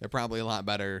they're probably a lot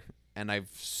better, and I've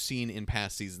seen in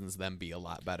past seasons them be a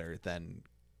lot better than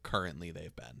currently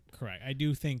they've been. Correct. I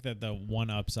do think that the one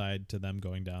upside to them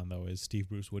going down, though, is Steve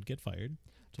Bruce would get fired.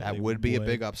 So that would be a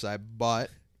big upside, but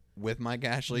with Mike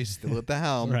Ashley still at the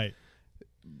helm, right?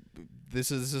 This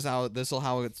is how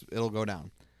it'll go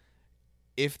down.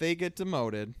 If they get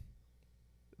demoted,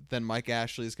 then Mike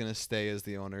Ashley is going to stay as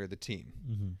the owner of the team.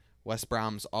 Mm-hmm. West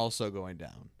Brom's also going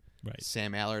down. Right.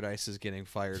 Sam Allardyce is getting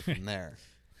fired from there.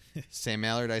 Sam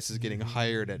Allardyce is getting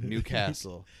hired at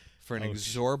Newcastle for an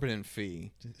exorbitant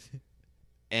fee,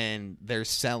 and they're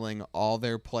selling all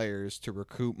their players to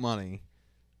recoup money,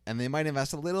 and they might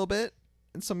invest a little bit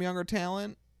in some younger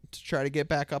talent to try to get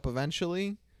back up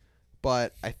eventually.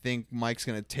 But I think Mike's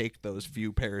going to take those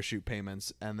few parachute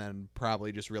payments and then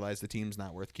probably just realize the team's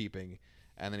not worth keeping,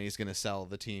 and then he's going to sell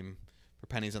the team for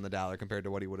pennies on the dollar compared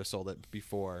to what he would have sold it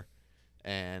before.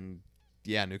 And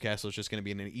yeah, Newcastle is just going to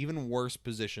be in an even worse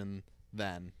position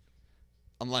then,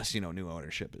 unless new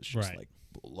ownership is just like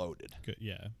loaded. Good,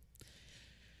 yeah.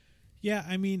 Yeah,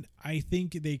 I mean, I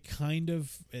think they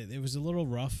it was a little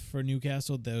rough for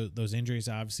Newcastle. Those injuries,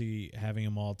 obviously, having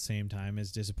them all at the same time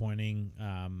is disappointing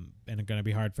and going to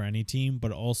be hard for any team.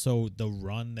 But also the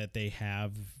run that they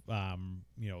have,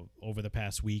 over the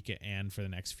past week and for the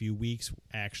next few weeks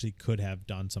actually could have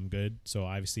done some good. So,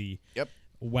 obviously,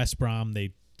 West Brom,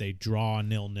 they draw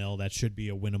 0-0. That should be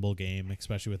a winnable game,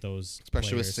 especially with those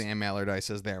players. With Sam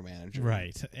Allardyce as their manager.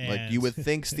 Right. Like, you would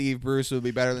think Steve Bruce would be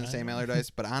better than Sam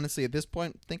Allardyce, but honestly, at this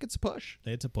point, I think it's a push.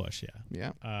 It's a push,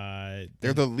 yeah. Yeah.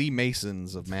 They're the Lee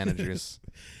Masons of managers.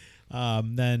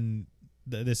 Then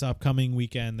this upcoming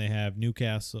weekend, they have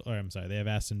they have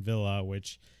Aston Villa,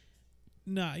 which,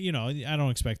 I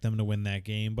don't expect them to win that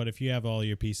game, but if you have all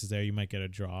your pieces there, you might get a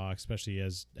draw, especially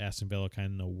as Aston Villa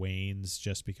kind of wanes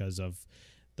just because of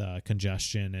the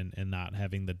congestion and not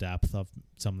having the depth of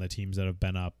some of the teams that have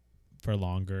been up for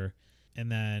longer. And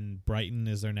then Brighton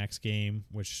is their next game,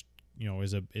 which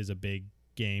is a big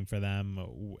game for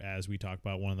them, as we talk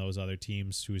about one of those other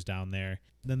teams who's down there.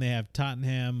 Then they have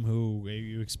Tottenham, who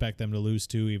you expect them to lose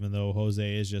to, even though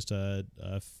Jose is just a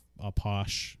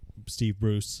posh Steve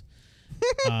Bruce.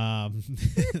 But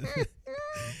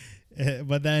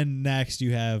then next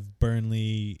you have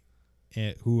Burnley,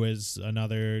 who is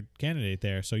another candidate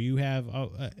there. So you have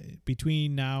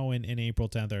between now and April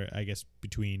 10th, or I guess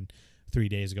between 3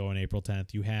 days ago and April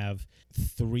 10th, you have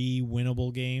three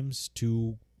winnable games,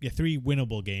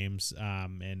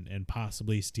 and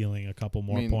possibly stealing a couple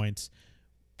more points.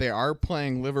 They are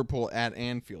playing Liverpool at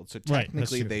Anfield, so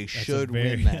technically they should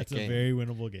win that game. That's a very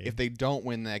winnable game. If they don't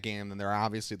win that game, then they're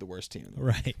obviously the worst team in the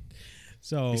world. Right.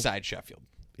 So besides Sheffield.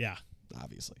 Yeah.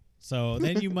 Obviously. So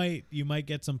then you might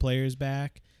get some players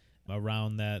back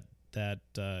around that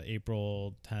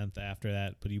April 10th after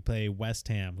that, but you play West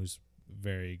Ham, who's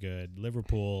very good.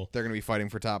 Liverpool, they're going to be fighting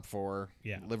for top 4.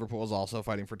 Yeah. Liverpool's also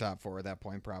fighting for top 4 at that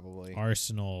point, probably.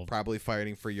 Arsenal probably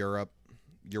fighting for Europa,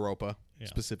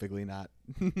 specifically, not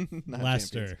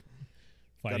Leicester champions.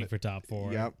 Fighting for top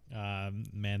 4. Yep.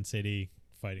 Man City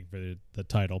fighting for the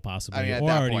title, possibly,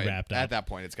 wrapped up. At that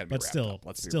point, it's going to be wrapped up.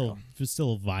 But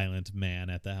still a violent man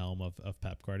at the helm of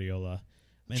Pep Guardiola.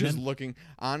 And looking,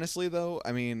 honestly, though,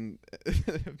 I mean,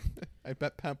 I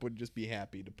bet Pep would just be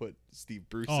happy to put Steve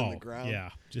Bruce in the ground. Yeah,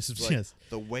 just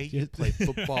the way you play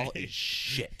football is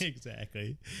shit.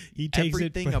 Exactly. He takes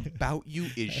everything about you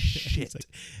is shit,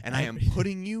 and I am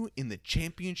putting you in the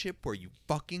championship where you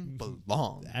fucking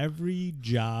belong. Every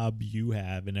job you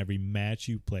have and every match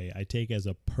you play, I take as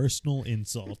a personal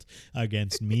insult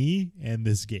against me and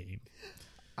this game.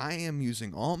 I am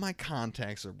using all my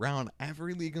contacts around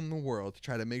every league in the world to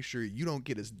try to make sure you don't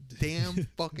get a damn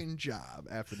fucking job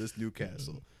after this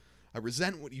Newcastle. I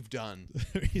resent what you've done.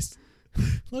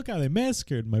 Look how they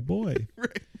massacred my boy.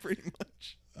 Right, pretty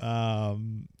much.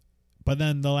 But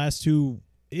then the last two,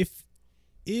 if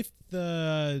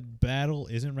the battle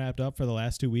isn't wrapped up for the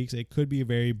last 2 weeks, it could be a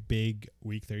very big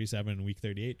week 37 and week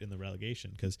 38 in the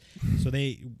relegation.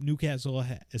 Newcastle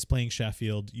is playing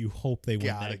Sheffield. You hope they win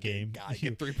that game. Gotta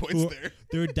get 3 points there.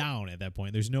 They're down at that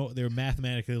point. They're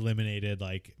mathematically eliminated.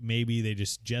 Like, maybe they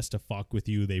just to fuck with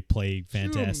you, they play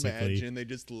fantastically. Can you imagine they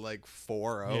just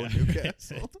 4-0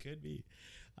 Newcastle? It could be.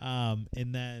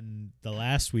 And then the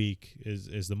last week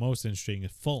is the most interesting,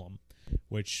 is Fulham,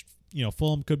 which,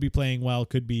 Fulham could be playing well,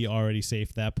 could be already safe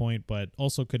at that point, but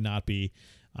also could not be.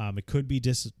 It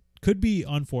could be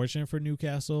unfortunate for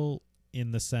Newcastle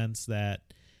in the sense that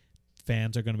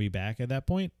fans are going to be back at that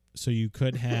point. So you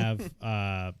could have.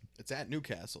 It's at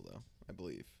Newcastle, though, I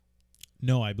believe.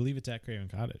 No, I believe it's at Craven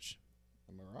Cottage.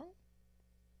 Am I wrong?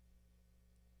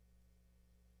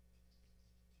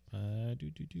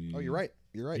 Oh, you're right.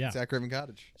 Yeah. It's at Craven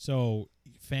Cottage. So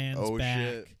fans back.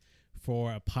 Shit.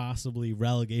 For a possibly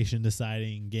relegation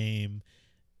deciding game.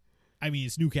 I mean,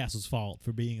 it's Newcastle's fault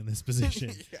for being in this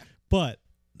position, but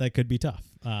that could be tough.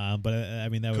 But I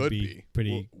mean, that would be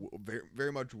pretty. Very,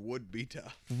 very much would be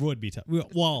tough. Would be tough.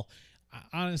 Well,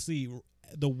 honestly,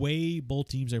 the way both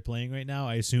teams are playing right now,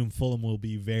 I assume Fulham will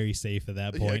be very safe at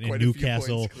that point, and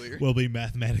Newcastle will be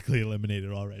mathematically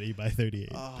eliminated already by 38.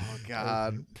 Oh,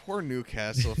 God. Poor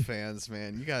Newcastle fans,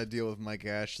 man. You got to deal with Mike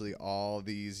Ashley all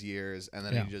these years, and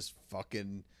then he just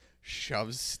fucking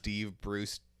shoves Steve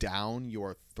Bruce down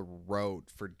your throat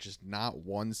for just not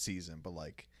one season, but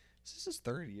is this his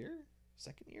third year?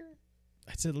 Second year?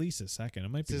 It's at least a second.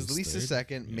 It might be at least a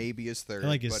second, maybe his third. I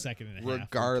like his second and a half.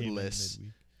 Regardless,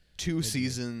 2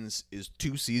 seasons is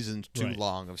 2 seasons too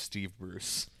long of Steve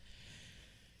Bruce.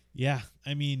 Yeah,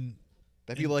 I mean,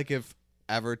 that'd be like if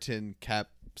Everton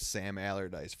kept Sam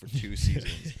Allardyce for 2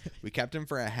 seasons. We kept him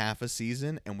for a half a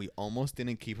season, and we almost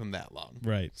didn't keep him that long.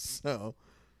 Right. So,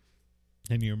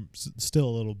 And you're still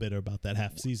a little bitter about that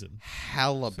half season.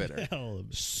 Hella bitter.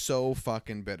 So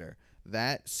fucking bitter.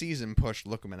 That season pushed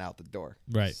Lookman out the door.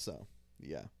 Right. So,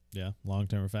 yeah. Yeah,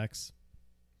 long-term effects.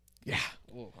 Yeah.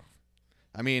 Ugh.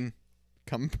 I mean,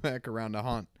 come back around to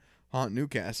haunt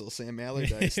Newcastle. Sam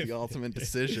Allardyce, the ultimate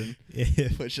decision.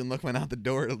 Pushing Lookman out the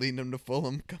door to lead him to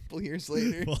Fulham a couple years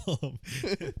later.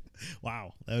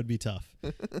 Wow, that would be tough.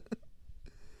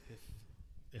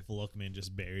 If Lookman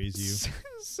just buries you.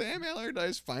 Sam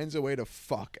Allardyce finds a way to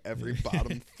fuck every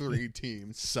bottom 3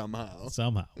 teams somehow.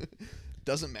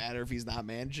 Doesn't matter if he's not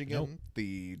managing him.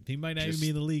 He might not even be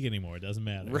in the league anymore. It doesn't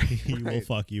matter. He will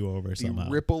fuck you over somehow.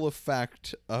 The ripple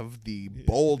effect of the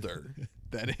boulder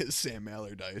that is Sam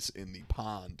Allardyce in the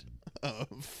pond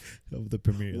of the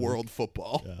Premier League. World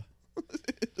football. Yeah.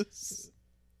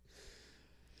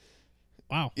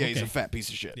 Wow. Yeah, okay. He's a fat piece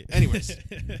of shit. Anyways.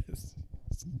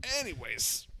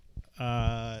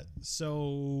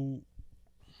 So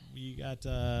we got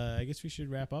I guess we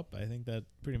should wrap up. I think that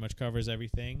pretty much covers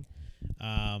everything.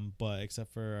 But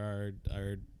except for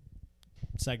our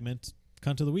segment,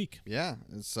 Cunt of the Week. Yeah,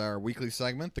 it's our weekly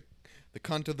segment, the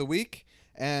Cunt of the Week.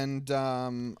 And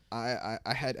I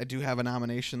do have a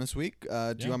nomination this week.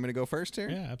 Do you want me to go first here?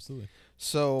 Yeah, absolutely.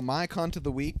 So my Cunt of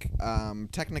the Week,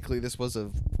 technically this was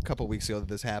a couple weeks ago that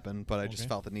this happened, but I just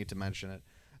felt the need to mention it.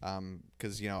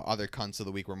 Because, other cunts of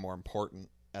the week were more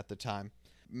important at the time.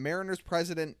 Mariners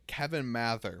president Kevin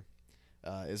Mather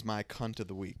is my cunt of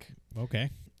the week.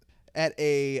 Okay. At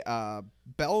a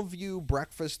Bellevue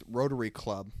Breakfast Rotary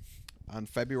Club on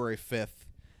February 5th,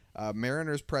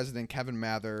 Mariners president Kevin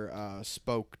Mather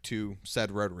spoke to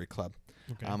said Rotary Club.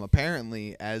 Okay.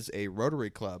 Apparently, as a Rotary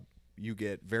Club, you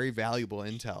get very valuable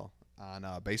intel on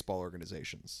baseball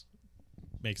organizations.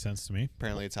 Makes sense to me.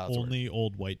 Apparently, it's how it's only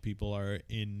old white people are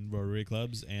in Rotary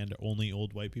clubs, and only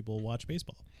old white people watch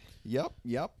baseball. Yep.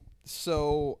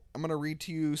 So I'm gonna read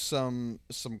to you some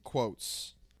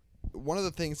quotes. One of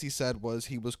the things he said was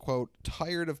he was, quote,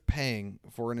 tired of paying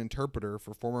for an interpreter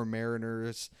for former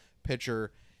Mariners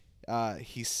pitcher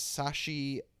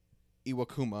Hisashi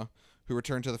Iwakuma, who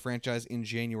returned to the franchise in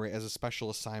January as a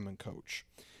special assignment coach.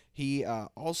 He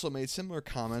also made similar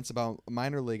comments about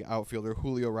minor league outfielder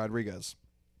Julio Rodriguez.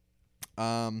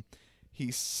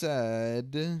 He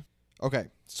said, okay,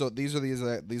 so these are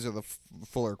the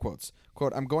fuller quotes.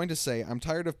 Quote, I'm going to say I'm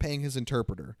tired of paying his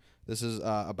interpreter. This is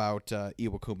about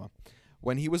Iwakuma.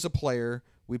 When he was a player,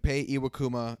 we pay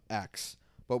Iwakuma X,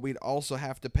 but we'd also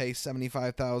have to pay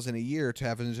 $75,000 a year to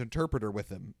have his interpreter with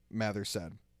him, Mather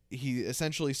said. He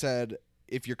essentially said,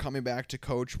 if you're coming back to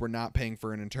coach, we're not paying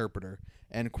for an interpreter.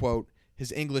 And, quote,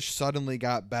 his English suddenly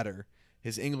got better.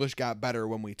 His English got better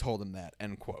when we told him that,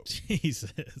 end quote.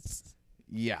 Jesus.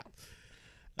 Yeah.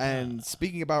 And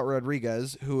speaking about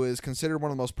Rodriguez, who is considered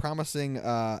one of the most promising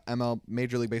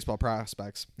Major League Baseball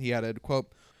prospects, he added,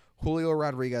 quote, Julio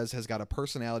Rodriguez has got a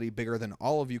personality bigger than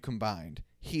all of you combined.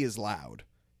 He is loud.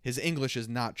 His English is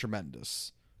not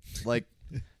tremendous. Like,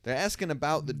 they're asking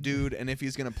about the dude and if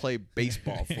he's going to play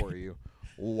baseball for you.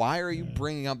 Why are you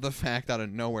bringing up the fact out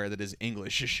of nowhere that his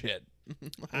English is shit?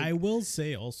 I will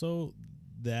say also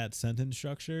that sentence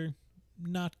structure,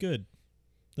 not good.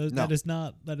 That is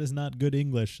not good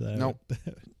English. Nope.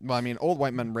 Well, I mean, old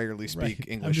white men rarely speak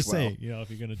English well. I'm just saying, if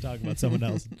you're going to talk about someone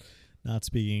else not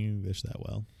speaking English that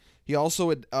well. He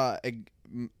also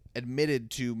admitted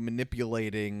to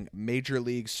manipulating Major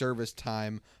League service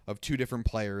time of 2 different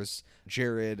players,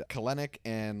 Jared Kelenic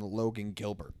and Logan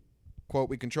Gilbert. Quote,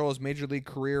 we control his Major League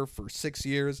career for 6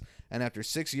 years, and after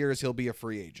 6 years, he'll be a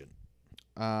free agent.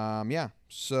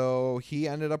 So he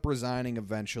ended up resigning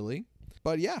eventually.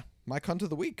 But yeah, my cunt of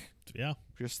the week. Yeah.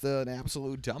 Just an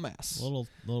absolute dumbass. Little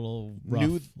rough.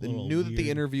 Knew that the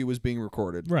interview was being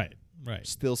recorded. Right.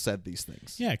 Still said these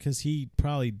things. Yeah, because he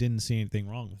probably didn't see anything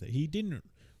wrong with it. He didn't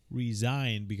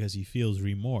resign because he feels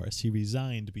remorse. He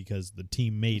resigned because the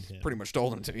team made him. Pretty much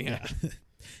told him to, yeah.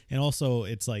 And also,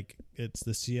 it's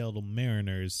the Seattle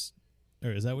Mariners,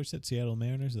 or is that what you said? Seattle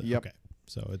Mariners? Yep. Okay.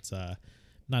 So it's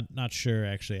not sure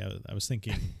actually. I was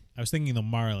thinking the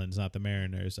Marlins, not the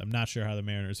Mariners. I'm not sure how the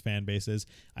Mariners fan base is.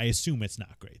 I assume it's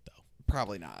not great though.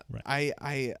 Probably not.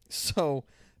 Right. So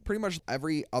pretty much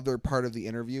every other part of the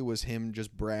interview was him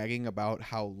just bragging about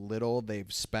how little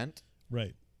they've spent.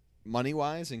 Right.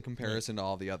 Money-wise in comparison to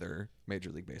all the other Major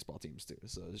League Baseball teams too.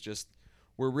 So it's just,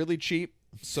 we're really cheap,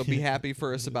 so be happy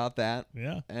for us about that.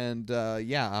 Yeah. And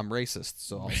I'm racist,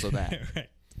 so also that.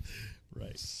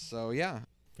 Right. So yeah.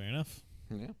 Fair enough.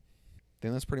 Yeah. I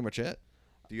think that's pretty much it.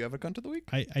 Do you have a cunt of the week?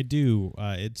 I do.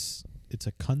 It's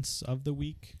a cunts of the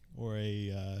week, or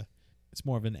it's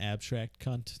more of an abstract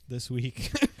cunt this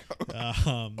week.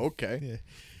 Okay.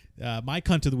 My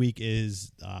cunt of the week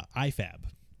is IFAB,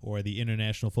 or the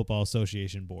International Football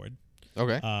Association Board.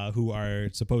 Okay. Who are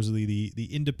supposedly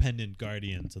the independent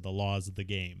guardians of the laws of the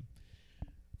game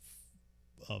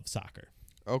of soccer.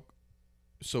 Oh,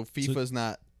 so FIFA's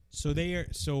not. So they are.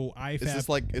 So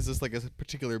IFAB. Is this like a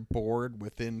particular board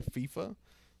within FIFA?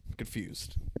 I'm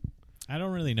confused. I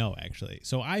don't really know, actually.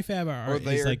 So IFAB are. Or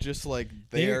they are just like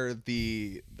they're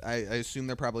the. I assume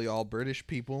they're probably all British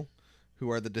people,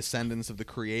 who are the descendants of the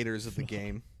creators of the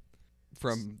game.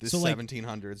 From the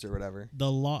 1700s or whatever. The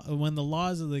law, when the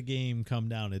laws of the game come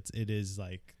down, it is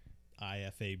like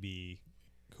IFAB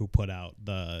who put out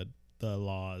the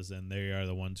laws, and they are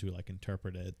the ones who like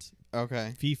interpret it.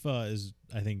 Okay. FIFA is,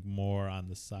 I think, more on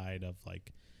the side of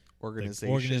like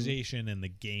organization and the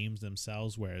games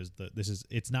themselves, whereas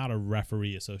it's not a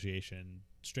referee association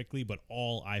strictly, but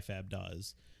all IFAB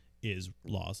does is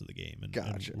laws of the game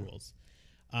and rules.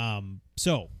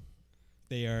 So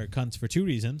they are cunts for two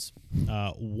reasons.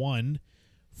 One,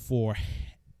 for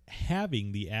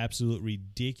having the absolute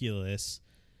ridiculous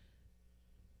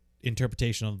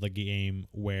interpretation of the game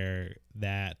where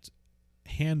that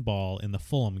handball in the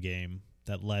Fulham game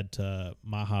that led to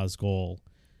Maha's goal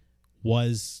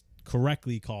was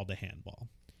correctly called a handball.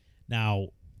 Now,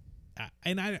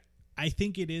 and I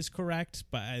think it is correct,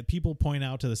 but people point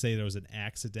out to say there was an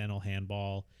accidental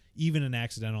handball. Even an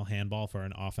accidental handball for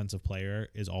an offensive player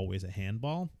is always a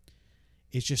handball.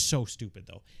 It's just so stupid,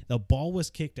 though. The ball was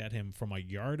kicked at him from a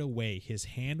yard away. His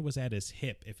hand was at his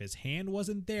hip. If his hand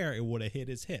wasn't there, it would have hit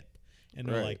his hip. And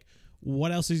they're like,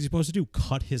 what else is he supposed to do?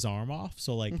 Cut his arm off?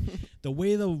 So, like, the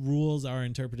way the rules are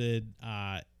interpreted,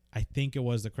 I think it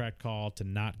was the correct call to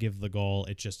not give the goal.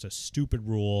 It's just a stupid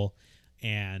rule,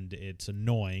 and it's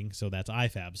annoying, so that's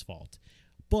IFAB's fault.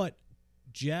 But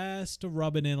just to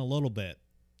rub it in a little bit,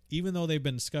 even though they've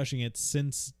been discussing it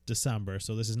since December,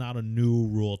 so this is not a new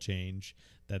rule change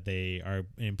that they are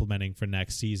implementing for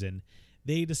next season,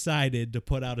 they decided to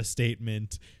put out a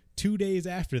statement 2 days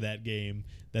after that game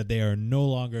that they are no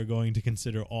longer going to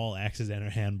consider all accidental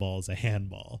handballs a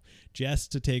handball,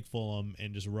 just to take Fulham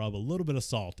and just rub a little bit of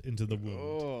salt into the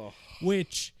wound,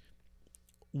 which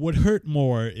would hurt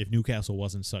more if Newcastle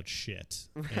wasn't such shit.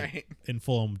 Right. And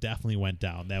Fulham definitely went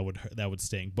down. That would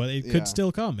sting. But it could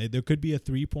still come. There could be a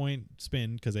 3-point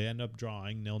spin because they end up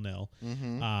drawing 0-0.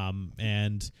 Mm-hmm.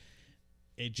 And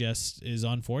it just is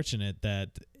unfortunate that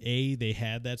A, they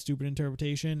had that stupid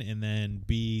interpretation, and then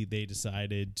B, they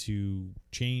decided to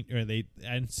change, or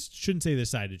I shouldn't say they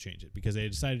decided to change it because they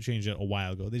decided to change it a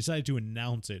while ago. They decided to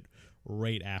announce it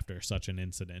right after such an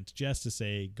incident just to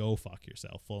say, go fuck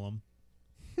yourself, Fulham.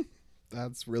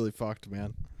 That's really fucked,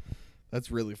 man.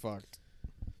 That's really fucked.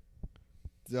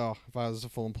 Oh, if I was a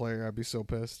Fulham player, I'd be so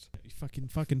pissed. You fucking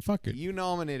fucker. You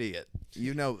know I'm an idiot.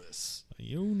 You know this.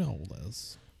 You know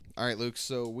this. All right, Luke,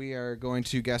 so we are going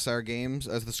to guess our games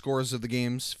as the scores of the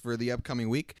games for the upcoming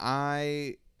week.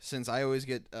 Since I always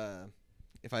get,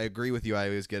 if I agree with you, I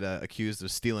always get accused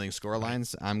of stealing score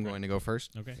lines. I'm going to go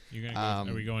first. Okay. You're gonna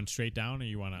go, are we going straight down, or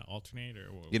you want to alternate? Or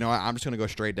you know what? I'm just going to go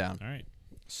straight down. All right.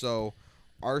 So,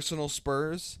 Arsenal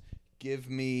Spurs, give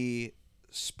me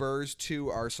Spurs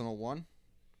 2, Arsenal 1.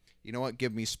 You know what?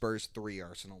 Give me Spurs 3,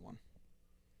 Arsenal 1.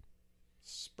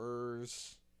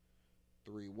 Spurs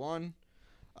 3-1.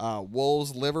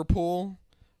 Wolves, Liverpool.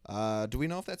 Do we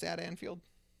know if that's at Anfield,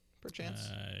 perchance?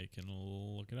 I can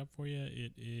look it up for you.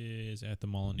 It is at the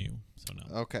Molineux, so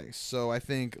no. Okay, so I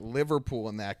think Liverpool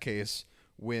in that case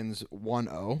wins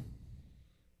 1-0.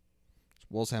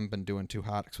 Wolves haven't been doing too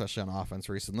hot, especially on offense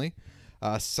recently.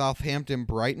 Southampton,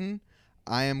 Brighton.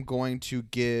 I am going to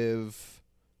give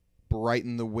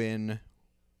Brighton the win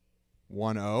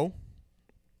 1-0.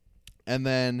 And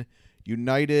then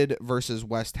United versus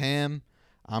West Ham.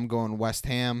 I'm going West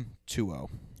Ham 2-0.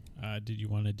 Did you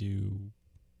want to do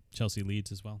Chelsea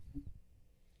Leeds as well?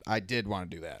 I did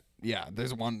want to do that. Yeah,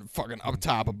 there's one fucking up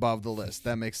top above the list.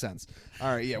 That makes sense.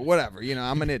 All right, yeah, whatever. You know,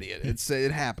 I'm an idiot.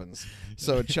 It happens.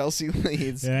 So Chelsea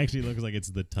Leeds. It actually looks like it's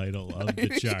the title of the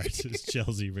chart. It's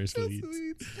Chelsea versus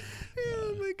Leeds.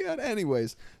 Oh my god.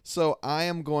 Anyways, so I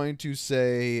am going to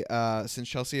say since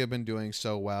Chelsea have been doing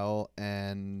so well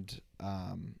and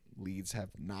Leeds have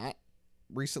not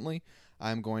recently,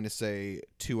 I'm going to say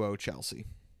 2-0 Chelsea.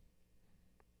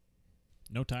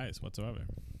 No ties whatsoever.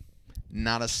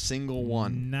 Not a single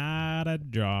one. Not a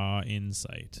draw in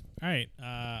sight. All right,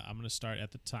 I'm going to start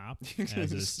at the top.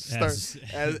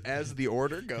 As the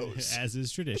order goes. As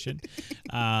is tradition.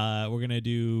 We're going to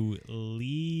do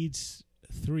Leeds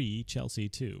 3, Chelsea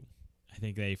 2. I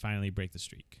think they finally break the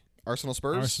streak. Arsenal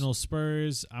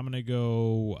Spurs. I'm going to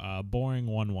go boring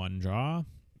 1-1 draw.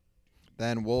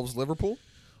 Then Wolves Liverpool.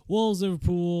 Wolves,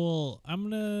 Liverpool. I'm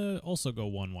going to also go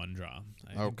 1-1 draw.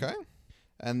 Okay.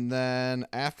 And then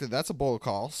after that's a bold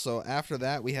call. So after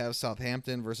that, we have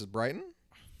Southampton versus Brighton.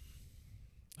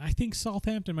 I think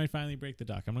Southampton might finally break the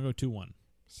duck. I'm going to go 2-1.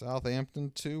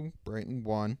 Southampton 2, Brighton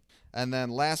 1. And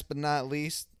then last but not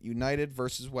least, United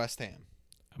versus West Ham.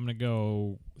 I'm going to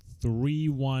go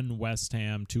 3-1 West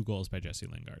Ham, 2 goals by Jesse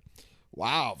Lingard.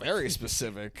 Wow, very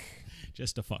specific.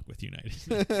 Just to fuck with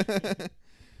United.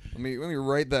 Let me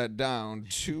write that down.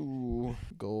 2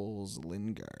 goals,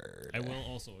 Lingard. I will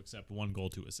also accept 1 goal,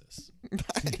 2 assists. ...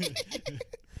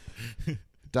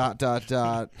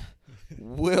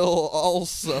 Will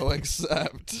also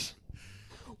accept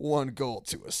 1 goal,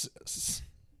 2 assists.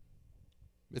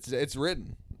 It's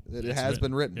written. It has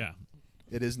been written. Yeah.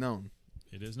 It is known.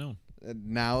 It is known. And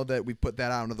now that we put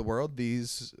that out into the world,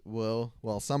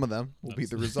 some of them will be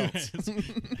the results.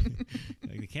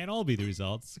 They can't all be the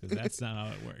results because that's not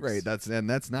how it works. Right.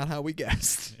 That's not how we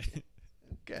guessed.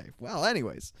 Okay. Well,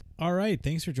 anyways. All right.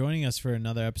 Thanks for joining us for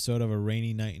another episode of A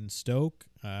Rainy Night in Stoke.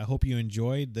 I hope you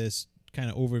enjoyed this kind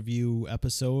of overview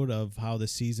episode of how the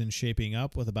season's shaping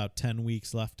up with about 10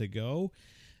 weeks left to go.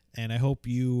 And I hope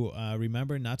you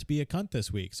remember not to be a cunt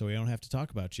this week so we don't have to talk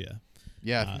about you.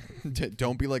 Yeah,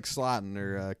 don't be like Slotin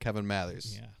or Kevin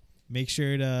Mathers. Yeah. Make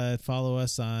sure to follow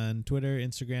us on Twitter,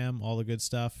 Instagram, all the good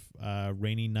stuff.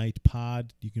 Rainy Night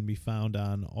Pod. You can be found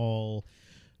on all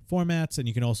formats, and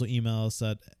you can also email us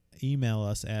at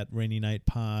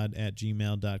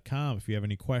rainynightpod@gmail.com if you have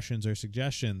any questions or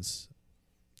suggestions.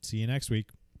 See you next week.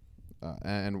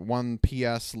 And one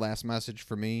PS last message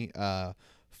for me.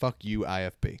 Fuck you,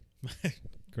 IFB.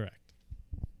 Correct.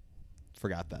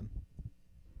 Forgot them.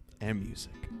 And music.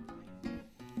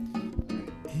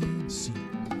 And see.